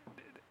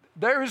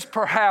is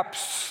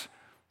perhaps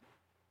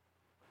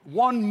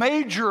one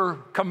major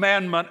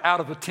commandment out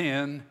of the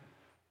 10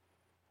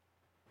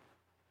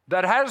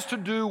 that has to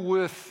do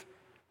with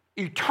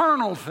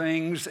eternal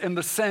things in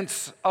the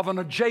sense of an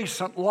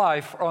adjacent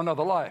life or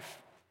another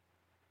life.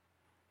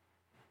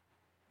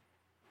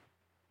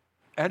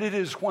 And it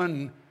is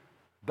when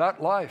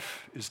that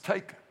life is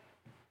taken.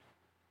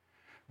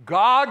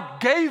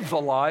 God gave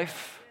the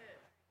life,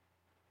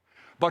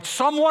 but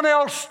someone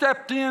else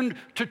stepped in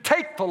to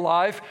take the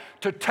life,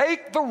 to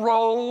take the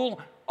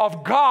role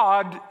of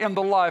God in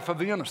the life of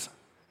the innocent.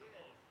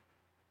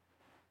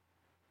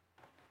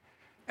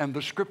 And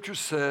the scripture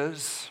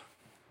says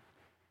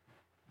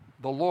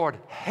the Lord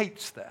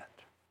hates that.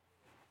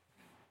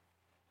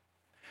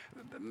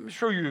 Let me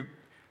show you.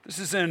 This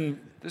is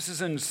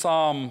in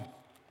Psalm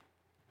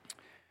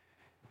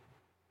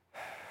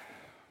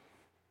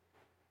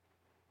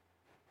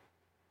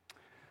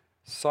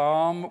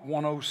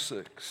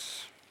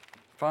 106.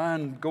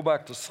 Go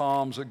back to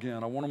Psalms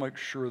again. I want to make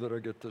sure that I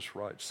get this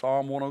right.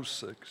 Psalm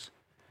 106.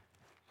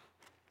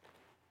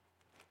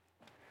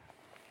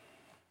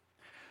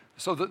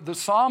 So the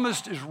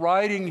psalmist is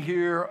writing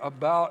here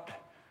about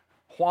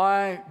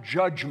why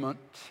judgment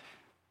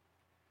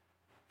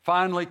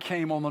finally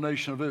came on the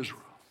nation of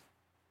Israel.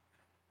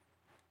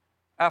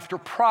 After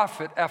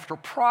prophet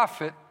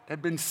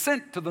had been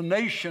sent to the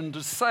nation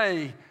to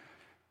say,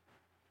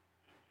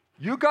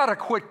 you got to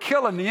quit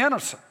killing the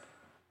innocent.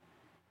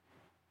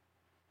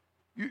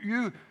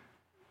 You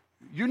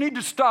need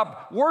to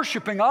stop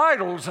worshiping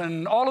idols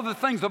and all of the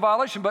things of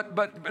violation.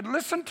 But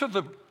listen to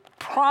the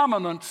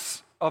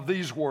prominence of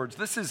these words.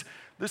 This is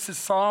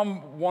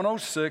Psalm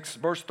 106,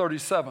 verse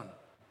 37.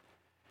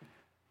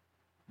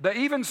 They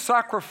even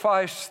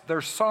sacrificed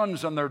their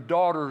sons and their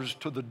daughters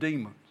to the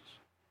demons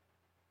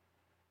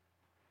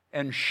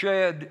and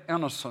shed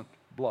innocent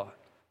blood.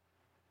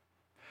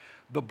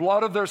 the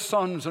blood of their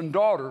sons and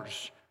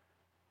daughters,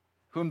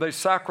 whom they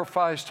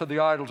sacrificed to the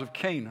idols of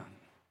Canaan.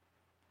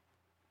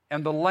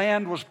 And the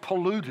land was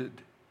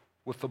polluted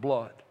with the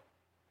blood.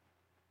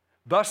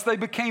 Thus they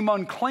became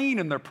unclean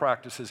in their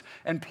practices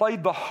and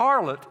played the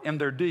harlot in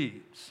their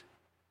deeds.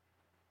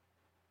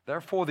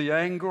 Therefore the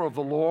anger of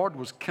the Lord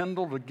was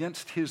kindled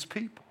against his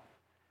people,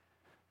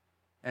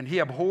 and he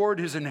abhorred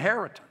his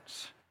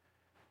inheritance.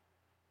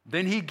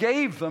 Then he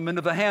gave them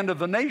into the hand of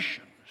the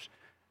nations,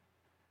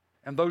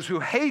 and those who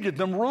hated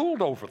them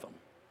ruled over them.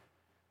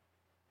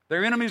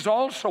 Their enemies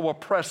also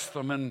oppressed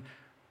them, and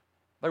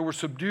they were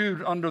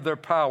subdued under their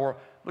power.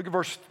 Look at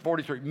verse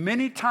 43.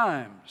 Many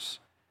times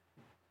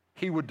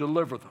he would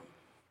deliver them.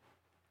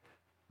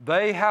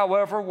 They,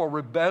 however, were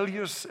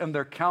rebellious in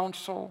their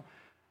counsel,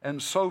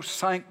 and so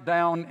sank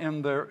down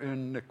in their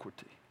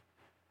iniquity.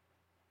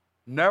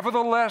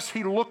 Nevertheless,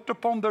 he looked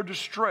upon their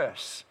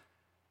distress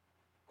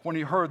when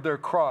he heard their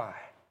cry,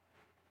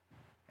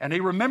 and he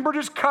remembered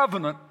his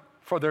covenant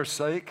for their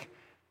sake,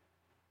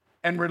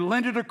 and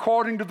relented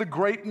according to the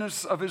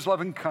greatness of his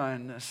loving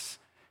kindness.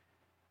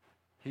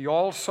 He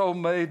also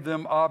made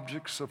them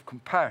objects of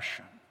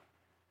compassion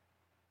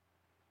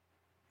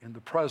in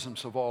the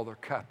presence of all their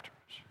captors.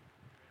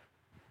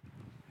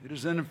 It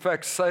is in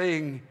effect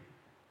saying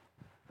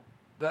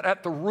that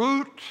at the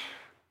root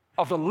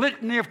of the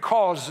litany of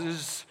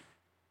causes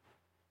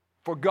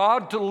for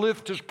God to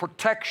lift his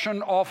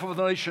protection off of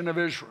the nation of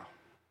Israel,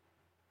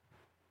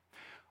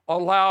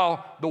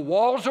 allow the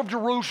walls of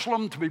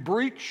Jerusalem to be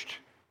breached,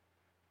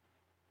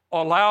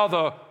 allow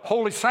the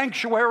holy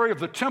sanctuary of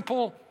the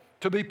temple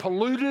to be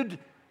polluted,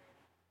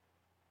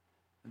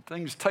 and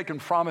things taken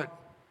from it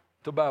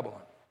to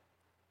Babylon.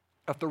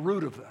 At the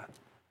root of that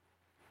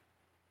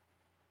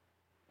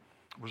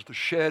was the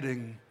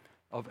shedding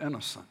of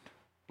innocent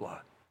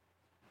blood.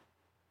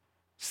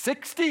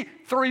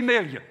 63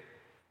 million.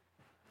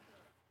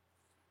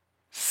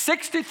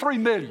 63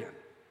 million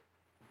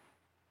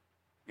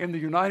in the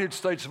United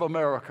States of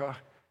America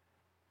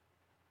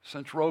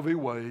since Roe v.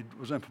 Wade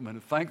was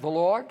implemented. Thank the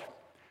Lord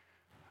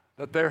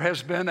that there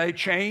has been a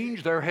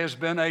change, there has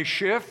been a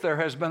shift, there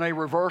has been a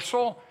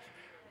reversal.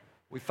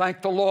 We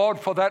thank the Lord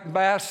for that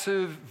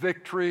massive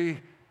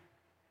victory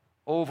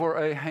over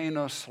a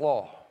heinous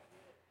law.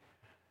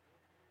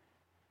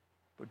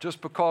 But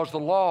just because the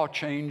law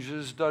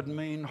changes doesn't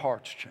mean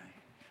hearts change.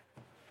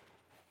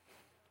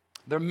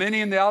 There are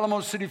many in the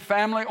Alamo City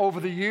family over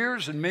the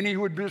years, and many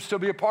who would still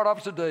be a part of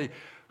us today,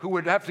 who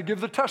would have to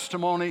give the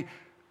testimony,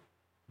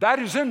 that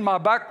is in my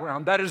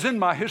background, that is in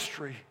my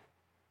history.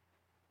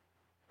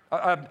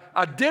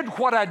 I did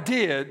what I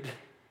did,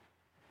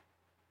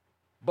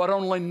 but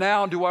only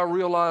now do I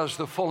realize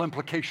the full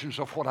implications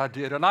of what I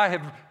did. And I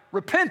have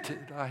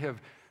repented. I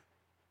have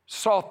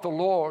sought the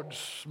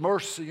Lord's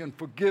mercy and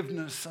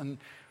forgiveness. And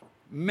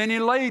many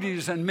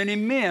ladies and many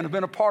men have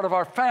been a part of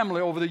our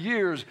family over the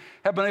years,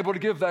 have been able to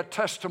give that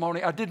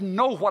testimony. I didn't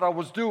know what I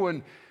was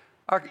doing.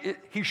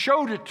 He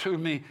showed it to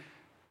me.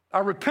 I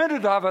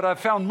repented of it. I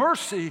found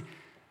mercy.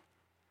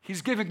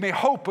 He's giving me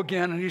hope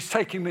again, and he's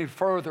taking me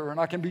further,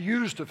 and I can be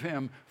used of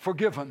him,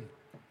 forgiven.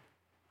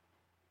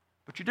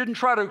 But you didn't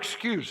try to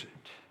excuse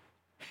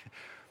it.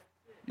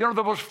 You know,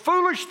 the most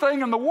foolish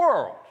thing in the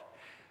world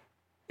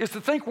is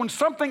to think when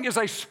something is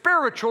a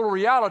spiritual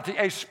reality,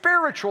 a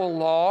spiritual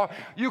law,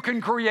 you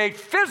can create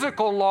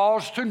physical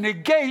laws to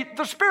negate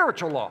the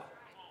spiritual law.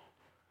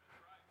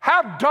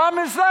 How dumb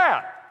is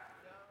that?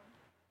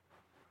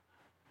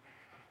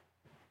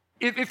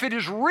 If it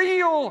is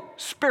real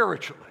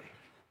spiritually,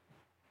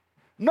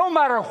 no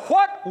matter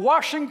what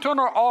Washington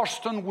or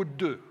Austin would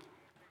do,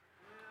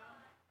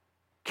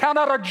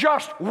 cannot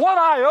adjust one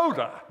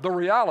iota the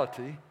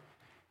reality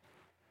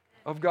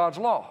of God's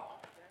law.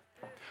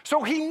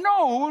 So he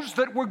knows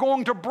that we're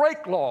going to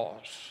break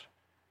laws.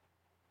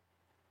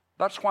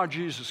 That's why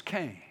Jesus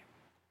came.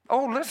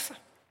 Oh, listen.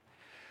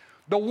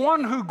 The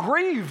one who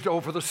grieved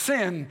over the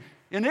sin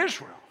in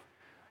Israel,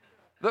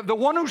 the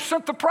one who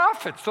sent the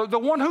prophets, the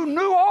one who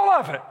knew all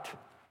of it.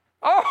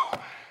 Oh,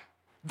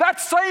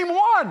 that same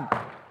one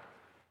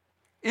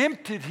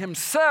emptied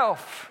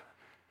himself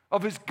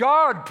of his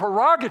God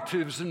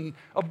prerogatives and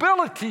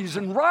abilities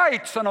and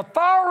rights and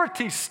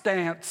authority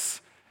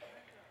stance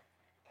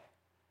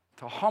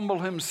to humble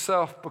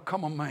himself,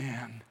 become a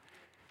man,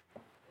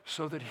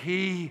 so that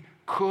he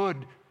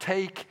could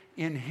take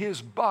in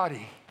his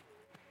body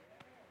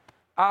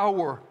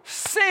our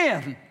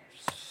sins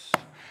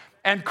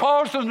and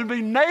cause them to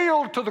be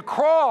nailed to the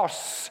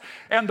cross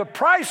and the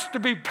price to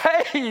be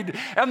paid,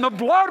 and the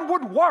blood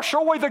would wash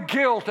away the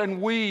guilt,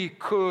 and we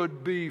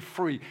could be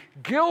free.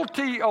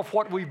 Guilty of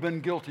what we've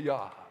been guilty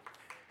of,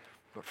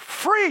 but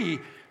free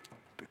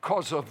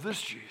because of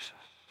this Jesus.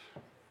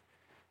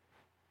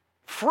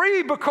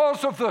 Free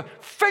because of the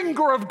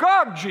finger of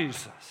God,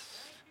 Jesus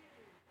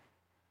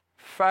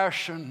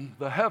fashioned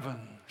the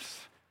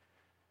heavens,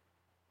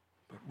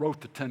 but wrote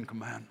the Ten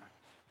Commandments,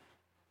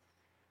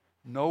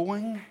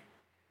 knowing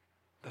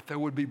that there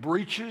would be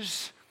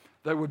breaches,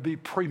 there would be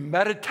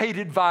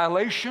premeditated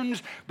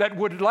violations that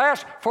would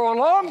last for a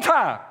long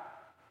time.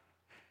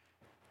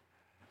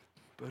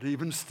 But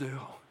even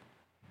still,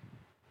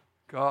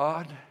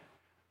 God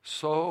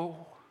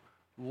so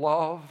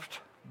loved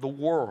the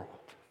world.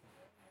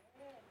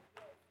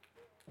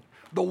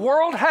 The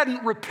world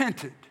hadn't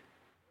repented.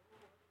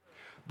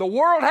 The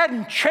world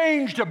hadn't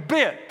changed a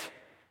bit.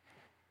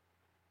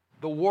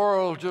 The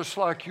world, just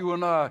like you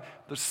and I,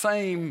 the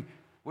same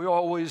we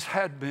always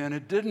had been.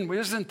 It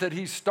isn't that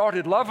he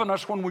started loving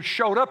us when we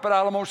showed up at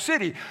Alamo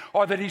City,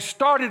 or that he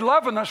started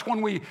loving us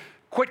when we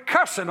quit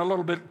cussing a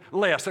little bit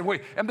less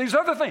and these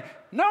other things.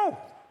 No.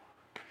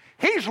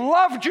 He's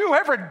loved you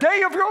every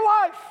day of your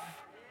life.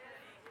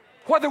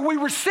 Whether we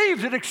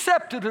received it,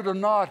 accepted it or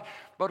not,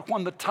 but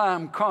when the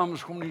time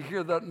comes, when we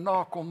hear that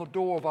knock on the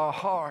door of our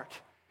heart,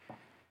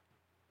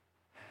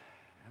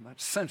 and that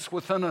sense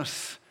within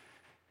us,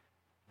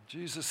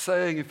 Jesus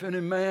saying, if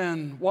any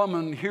man,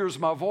 woman hears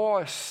my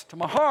voice to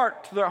my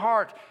heart, to their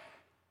heart,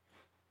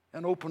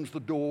 and opens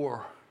the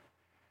door,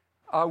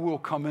 I will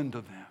come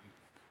into them,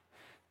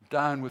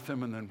 dine with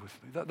them and then with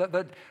me.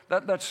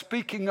 That's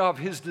speaking of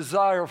his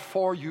desire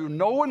for you,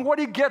 knowing what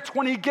he gets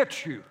when he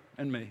gets you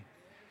and me.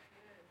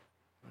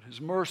 But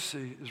his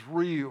mercy is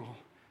real.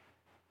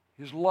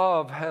 His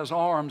love has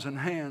arms and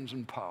hands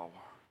and power.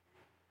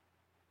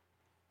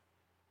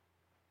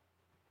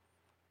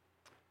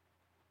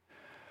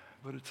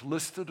 But it's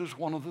listed as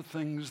one of the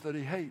things that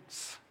he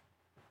hates.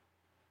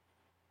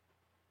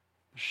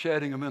 The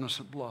shedding of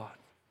innocent blood.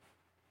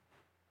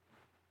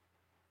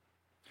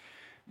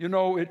 You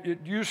know, it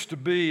used to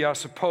be, I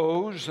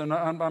suppose, and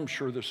I'm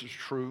sure this is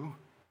true,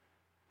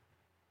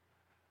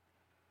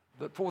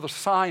 that before the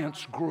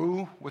science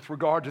grew with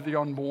regard to the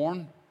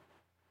unborn,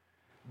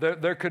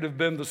 there could have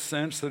been the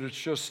sense that it's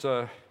just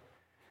a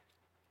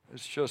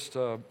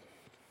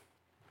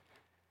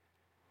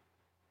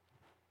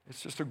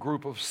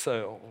group of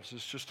cells.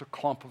 It's just a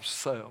clump of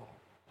cells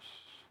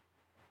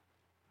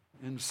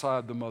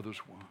inside the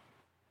mother's womb.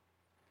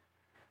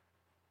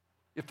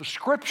 If the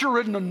Scripture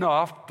isn't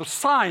enough, the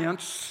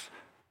science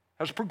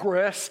has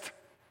progressed.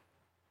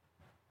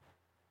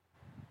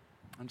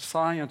 And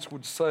science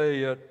would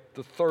say at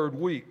the third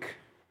week,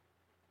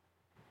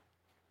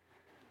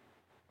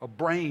 a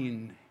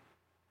brain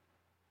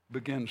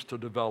begins to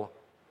develop.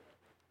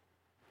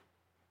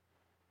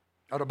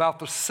 At about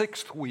the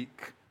sixth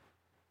week,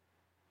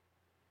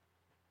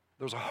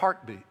 there's a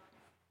heartbeat.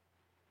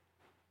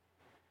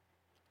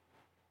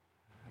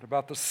 At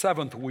about the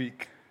seventh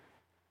week,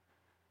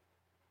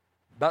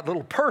 that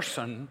little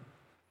person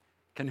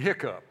can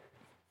hiccup.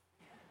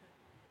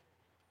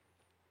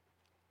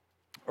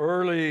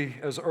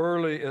 As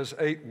early as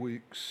 8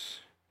 weeks,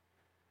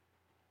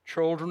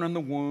 children in the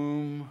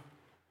womb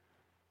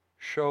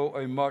show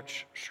a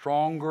much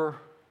stronger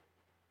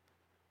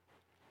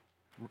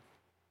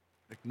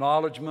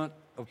acknowledgement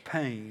of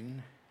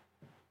pain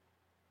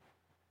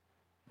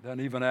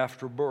than even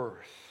after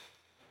birth,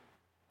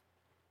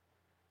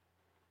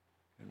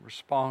 in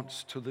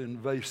response to the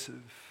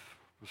invasive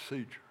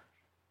procedure.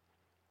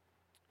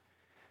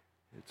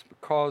 It's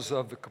because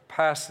of the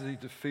capacity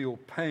to feel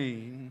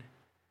pain,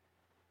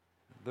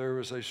 there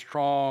is a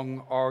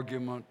strong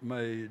argument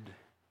made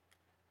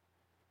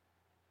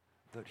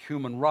that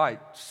human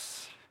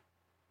rights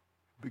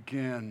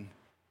begin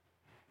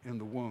in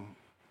the womb.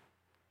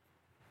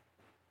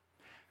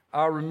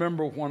 I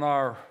remember when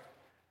our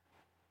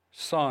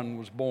son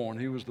was born,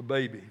 he was the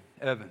baby,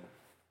 Evan.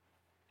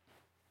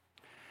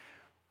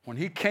 When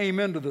he came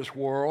into this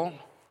world,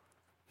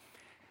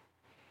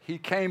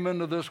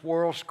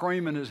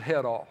 screaming his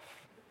head off.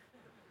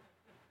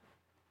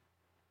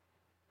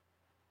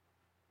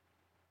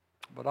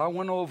 But I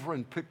went over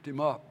and picked him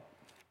up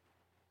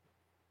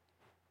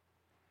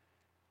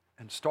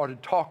and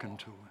started talking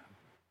to him.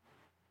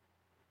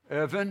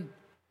 Evan,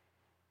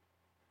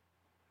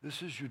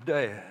 this is your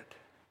dad.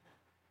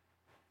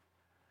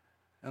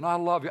 And I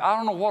love you. I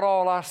don't know what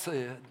all I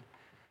said,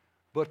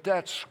 but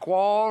that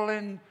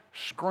squalling,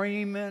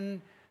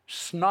 screaming,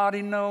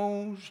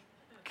 snotty-nosed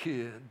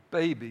kid,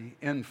 baby,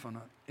 infant,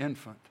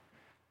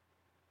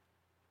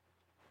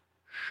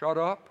 shut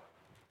up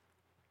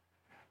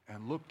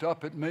and looked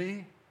up at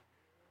me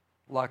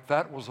like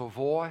that was a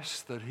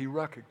voice that he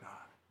recognized.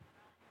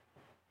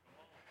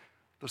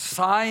 The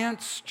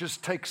science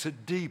just takes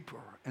it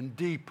deeper and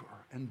deeper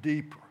and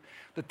deeper,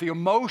 that the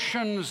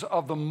emotions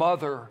of the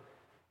mother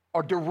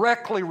are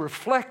directly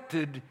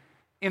reflected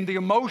in the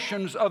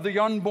emotions of the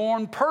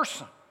unborn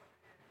person.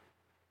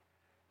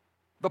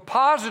 The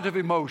positive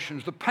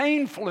emotions, the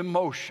painful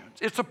emotions.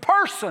 It's a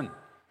person.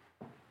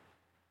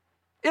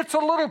 It's a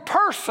little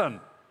person.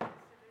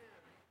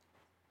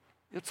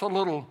 It's a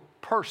little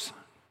person.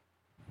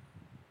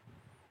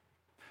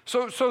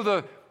 So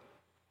the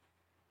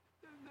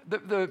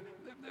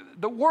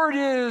word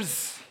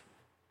is,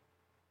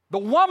 the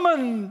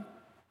woman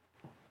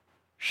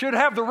should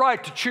have the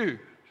right to choose.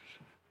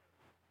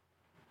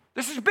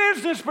 This is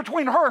business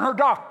between her and her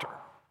doctor.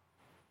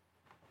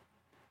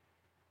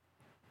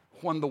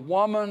 When the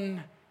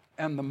woman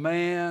and the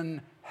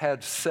man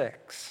had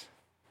sex,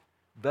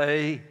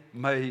 they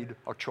made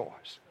a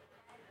choice.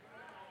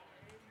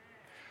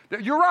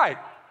 You're right.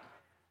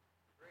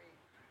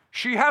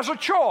 She has a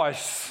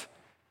choice,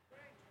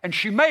 and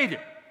she made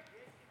it.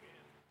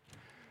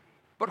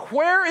 But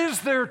where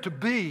is there to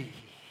be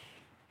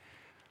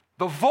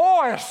the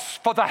voice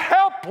for the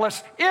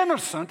helpless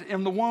innocent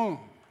in the womb?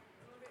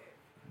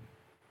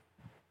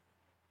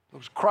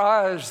 Those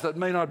cries that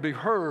may not be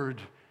heard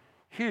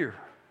here,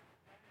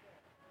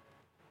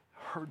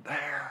 heard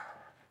there.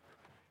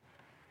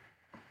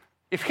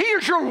 If He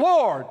is your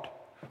Lord,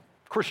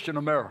 Christian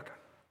America,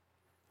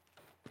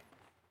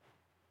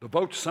 the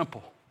vote's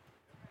simple.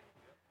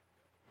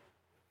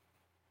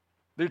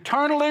 The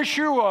eternal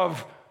issue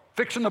of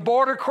fixing the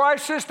border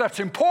crisis, that's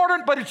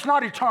important, but it's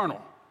not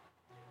eternal.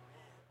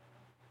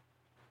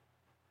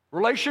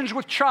 Relations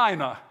with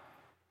China,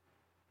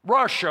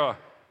 Russia,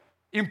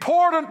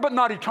 important but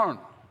not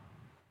eternal.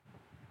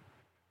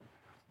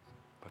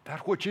 But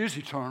that which is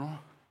eternal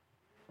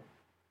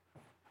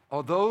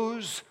are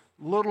those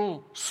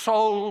little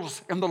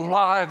souls in the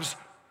lives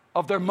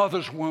of their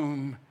mother's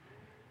womb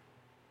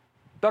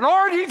that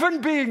aren't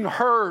even being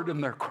heard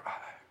in their cry.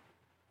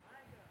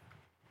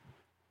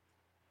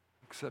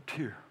 Except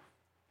here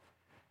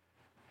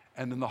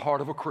and in the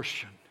heart of a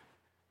Christian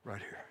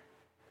right here.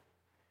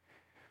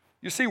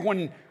 You see,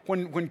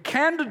 when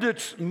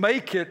candidates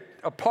make it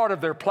a part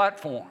of their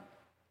platform,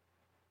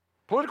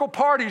 political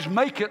parties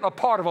make it a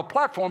part of a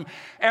platform,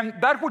 and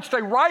that which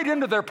they write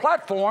into their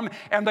platform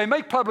and they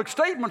make public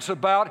statements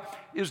about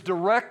is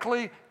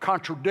directly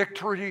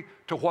contradictory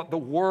to what the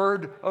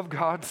Word of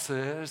God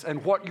says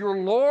and what your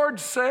Lord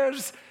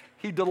says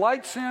He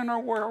delights in or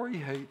where He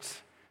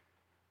hates.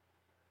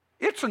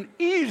 It's an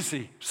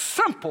easy,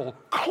 simple,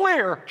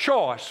 clear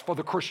choice for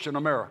the Christian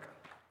American.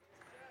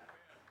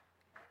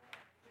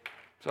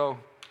 So,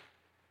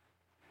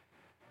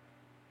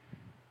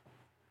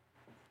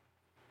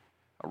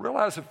 I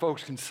realize that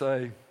folks can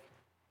say,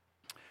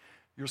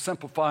 you're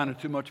simplifying it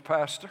too much,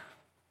 Pastor.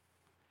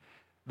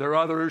 There are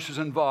other issues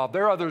involved.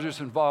 There are other issues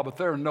involved, but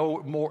there are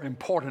no more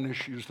important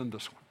issues than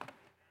this one.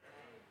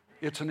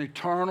 It's an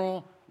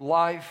eternal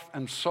life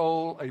and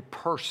soul, a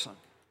person,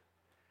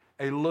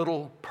 a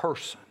little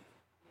person.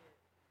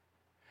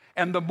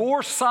 And the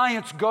more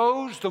science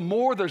goes, the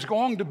more there's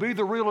going to be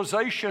the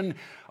realization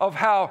of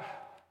how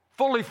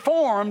fully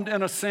formed,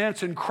 in a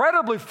sense,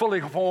 incredibly fully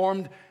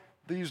formed,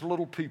 these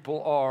little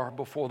people are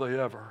before they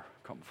ever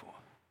come forth.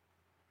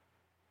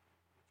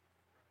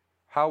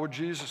 How would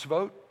Jesus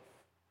vote?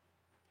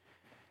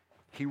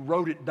 He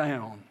wrote it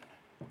down.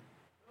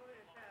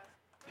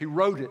 He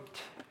wrote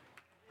it.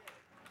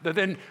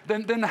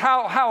 Then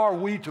how are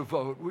we to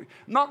vote?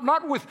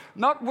 Not with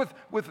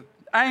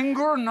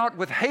anger, not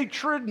with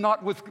hatred,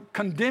 not with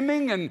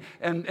condemning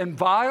and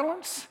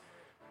violence,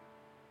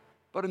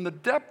 but in the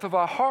depth of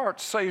our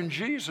hearts saying,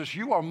 Jesus,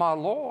 you are my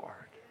Lord.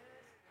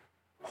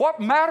 What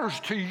matters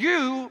to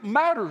you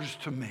matters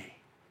to me.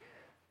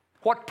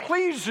 What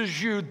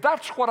pleases you,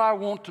 that's what I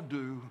want to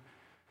do.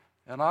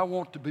 And I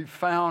want to be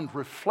found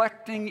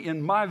reflecting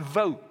in my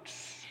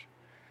votes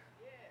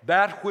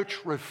that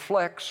which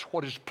reflects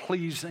what is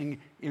pleasing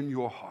in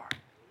your heart.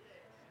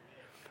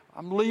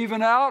 I'm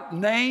leaving out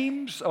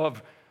names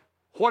of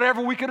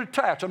whatever we could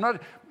attach.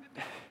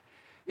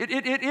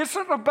 It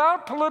isn't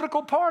about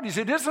political parties.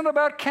 It isn't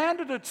about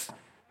candidates.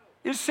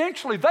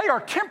 Essentially, they are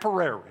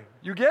temporary.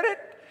 You get it?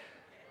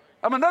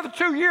 Another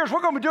 2 years,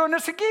 we're going to be doing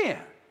this again.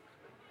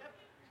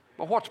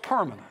 But what's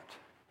permanent?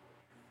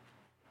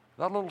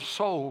 That little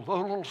soul,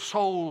 those little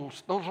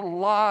souls, those little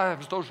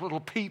lives, those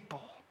little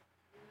people.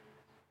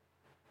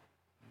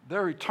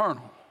 They're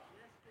eternal.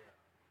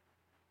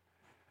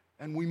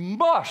 And we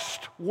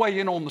must weigh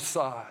in on the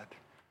side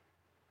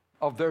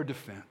of their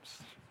defense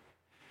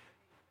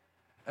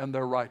and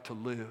their right to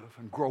live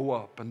and grow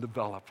up and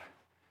develop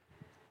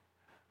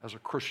as a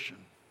Christian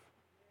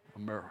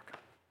America.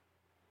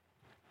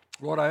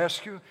 Lord, I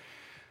ask you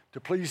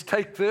to please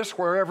take this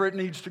wherever it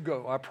needs to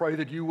go. I pray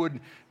that you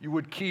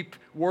would keep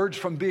words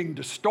from being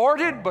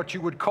distorted, but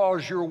you would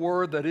cause your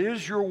word, that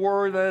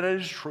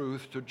is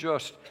truth, to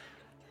just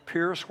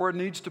pierce where it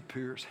needs to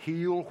pierce,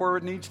 heal where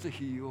it needs to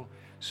heal,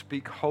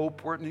 speak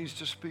hope where it needs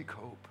to speak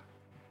hope.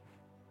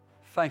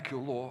 Thank you,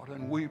 Lord,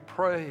 and we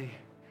pray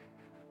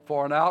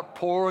for an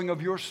outpouring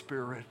of your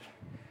Spirit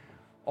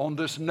on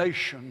this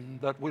nation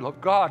that we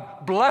love.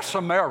 God, bless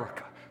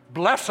America.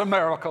 Bless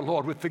America,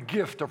 Lord, with the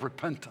gift of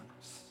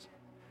repentance.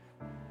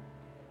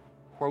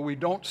 Where we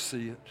don't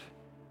see it,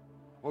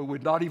 where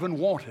we'd not even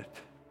want it,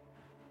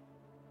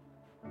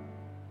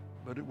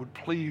 but it would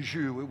please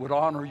you, it would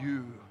honor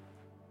you,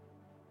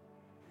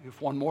 if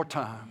one more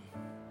time,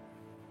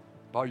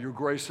 by your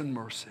grace and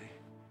mercy,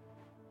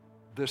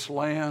 this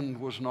land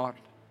was not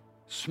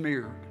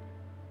smeared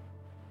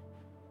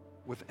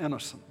with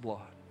innocent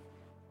blood.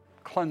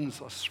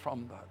 Cleanse us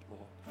from that,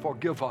 Lord.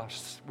 Forgive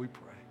us, we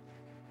pray.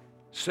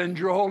 Send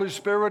your Holy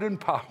Spirit in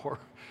power.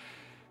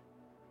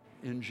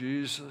 In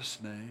Jesus'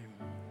 name,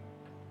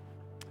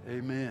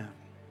 amen.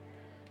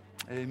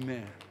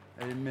 Amen.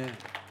 Amen.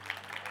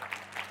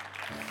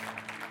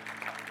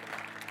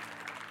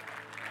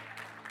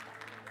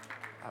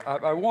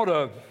 I want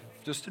to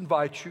just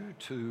invite you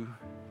to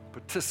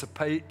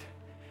participate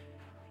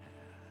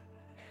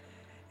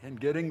in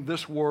getting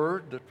this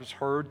word that was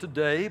heard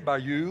today by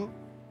you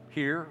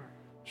here,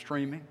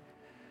 streaming,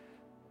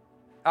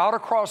 out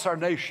across our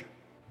nation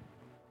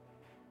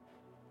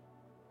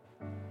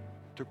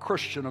to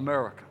Christian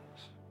Americans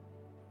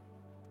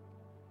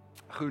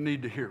who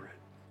need to hear it,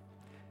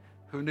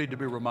 who need to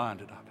be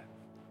reminded of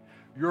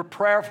it. Your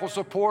prayerful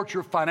support,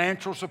 your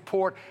financial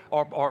support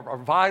are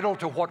vital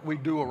to what we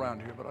do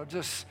around here. But I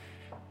just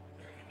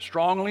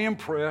strongly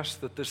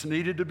impressed that this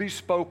needed to be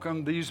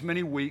spoken these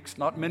many weeks,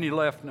 not many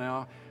left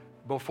now,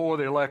 before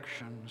the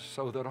elections,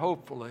 so that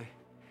hopefully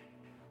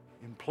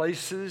in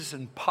places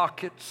and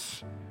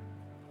pockets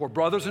where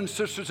brothers and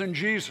sisters in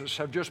Jesus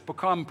have just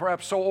become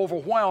perhaps so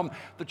overwhelmed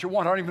that you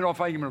want, I don't even know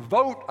if I even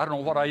vote. I don't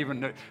know what I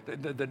even,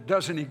 that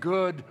does any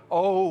good.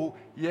 Oh,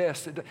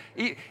 yes.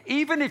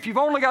 Even if you've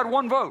only got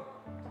one vote,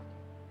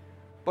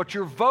 but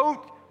your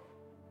vote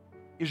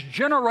is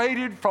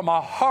generated from a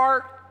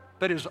heart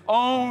that is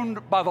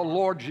owned by the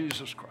Lord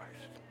Jesus Christ.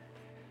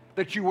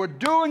 That you are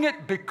doing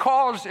it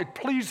because it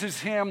pleases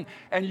Him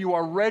and you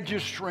are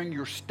registering,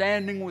 you're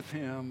standing with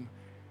Him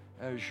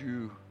as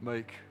you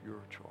make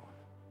your choice.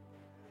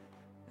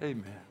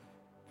 Amen.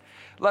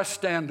 Let's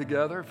stand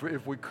together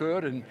if we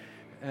could.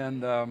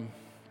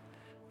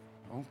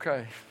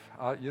 Okay.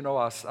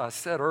 I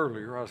said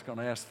earlier I was going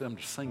to ask them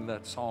to sing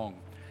that song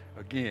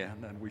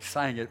again, and we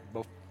sang it.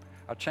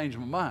 I changed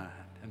my mind,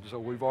 and so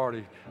we've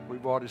already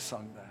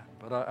sung that.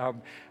 But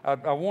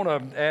I want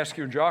to ask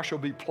you, and Josh will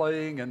be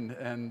playing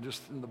and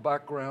just in the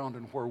background,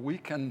 and where we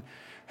can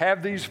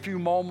have these few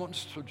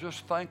moments to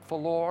just thank the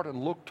Lord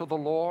and look to the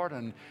Lord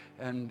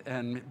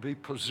and be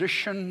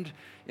positioned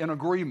in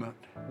agreement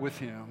with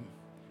Him,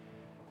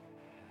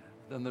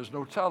 then there's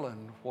no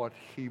telling what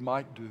He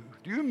might do.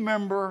 Do you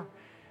remember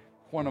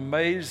when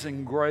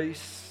Amazing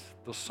Grace,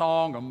 the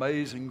song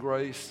Amazing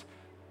Grace,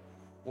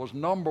 was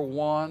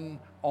 #1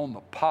 on the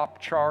pop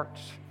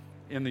charts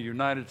in the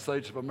United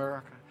States of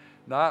America?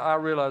 Now, I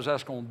realize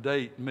that's going to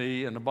date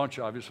me and a bunch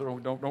of you, so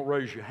don't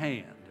raise your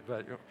hand.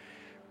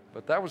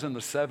 But that was in the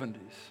 70s.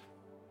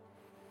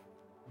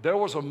 There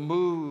was a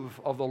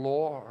move of the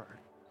Lord.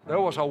 There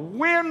was a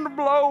wind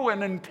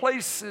blowing in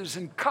places,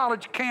 in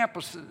college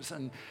campuses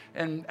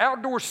and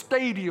outdoor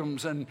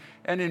stadiums and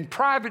in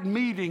private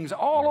meetings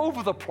all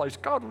over the place.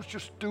 God was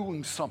just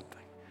doing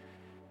something.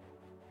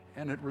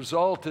 And it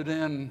resulted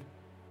in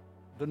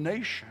the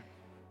nation.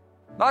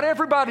 Not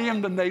everybody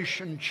in the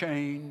nation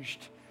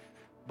changed,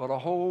 but a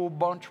whole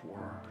bunch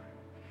were.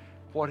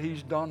 What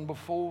He's done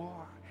before,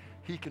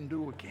 He can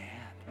do again.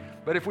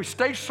 But if we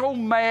stay so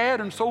mad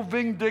and so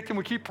vindictive and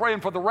we keep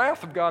praying for the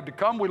wrath of God to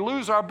come, we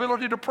lose our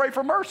ability to pray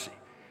for mercy.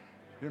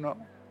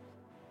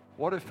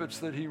 What if it's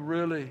that He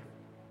really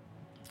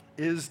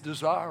is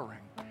desiring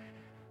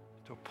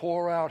to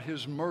pour out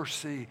His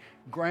mercy,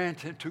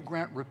 to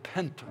grant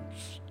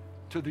repentance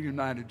to the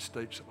United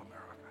States of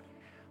America,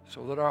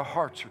 so that our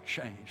hearts are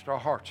changed, our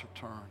hearts are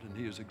turned, and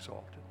He is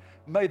exalted.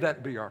 May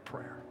that be our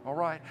prayer, all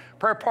right?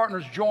 Prayer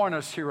partners, join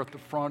us here at the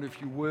front,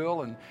 if you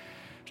will. And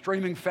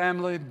streaming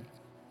family,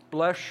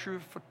 bless you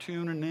for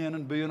tuning in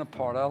and being a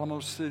part.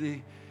 Alamo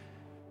City,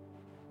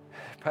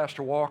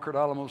 Pastor Walker at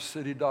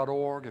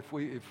alamocity.org.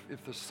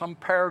 If there's some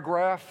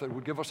paragraph that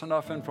would give us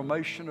enough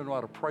information to know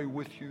how to pray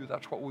with you,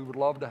 that's what we would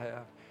love to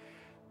have,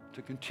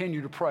 to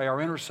continue to pray.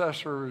 Our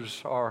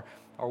intercessors are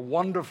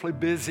wonderfully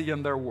busy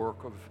in their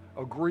work of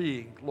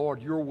agreeing,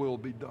 Lord, your will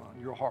be done,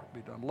 your heart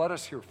be done. Let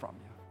us hear from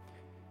you.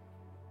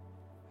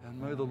 And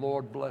may the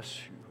Lord bless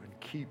you and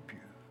keep you.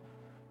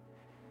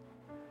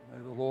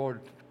 May the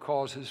Lord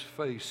cause His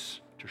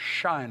face to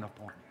shine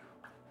upon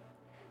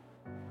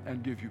you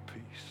and give you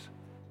peace.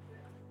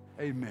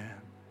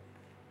 Amen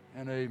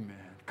and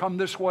amen. Come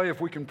this way if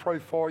we can pray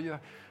for you.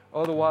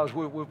 Otherwise,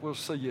 we'll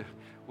see you.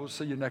 We'll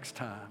see you next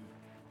time.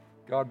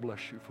 God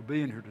bless you for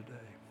being here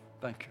today.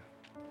 Thank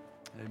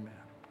you. Amen.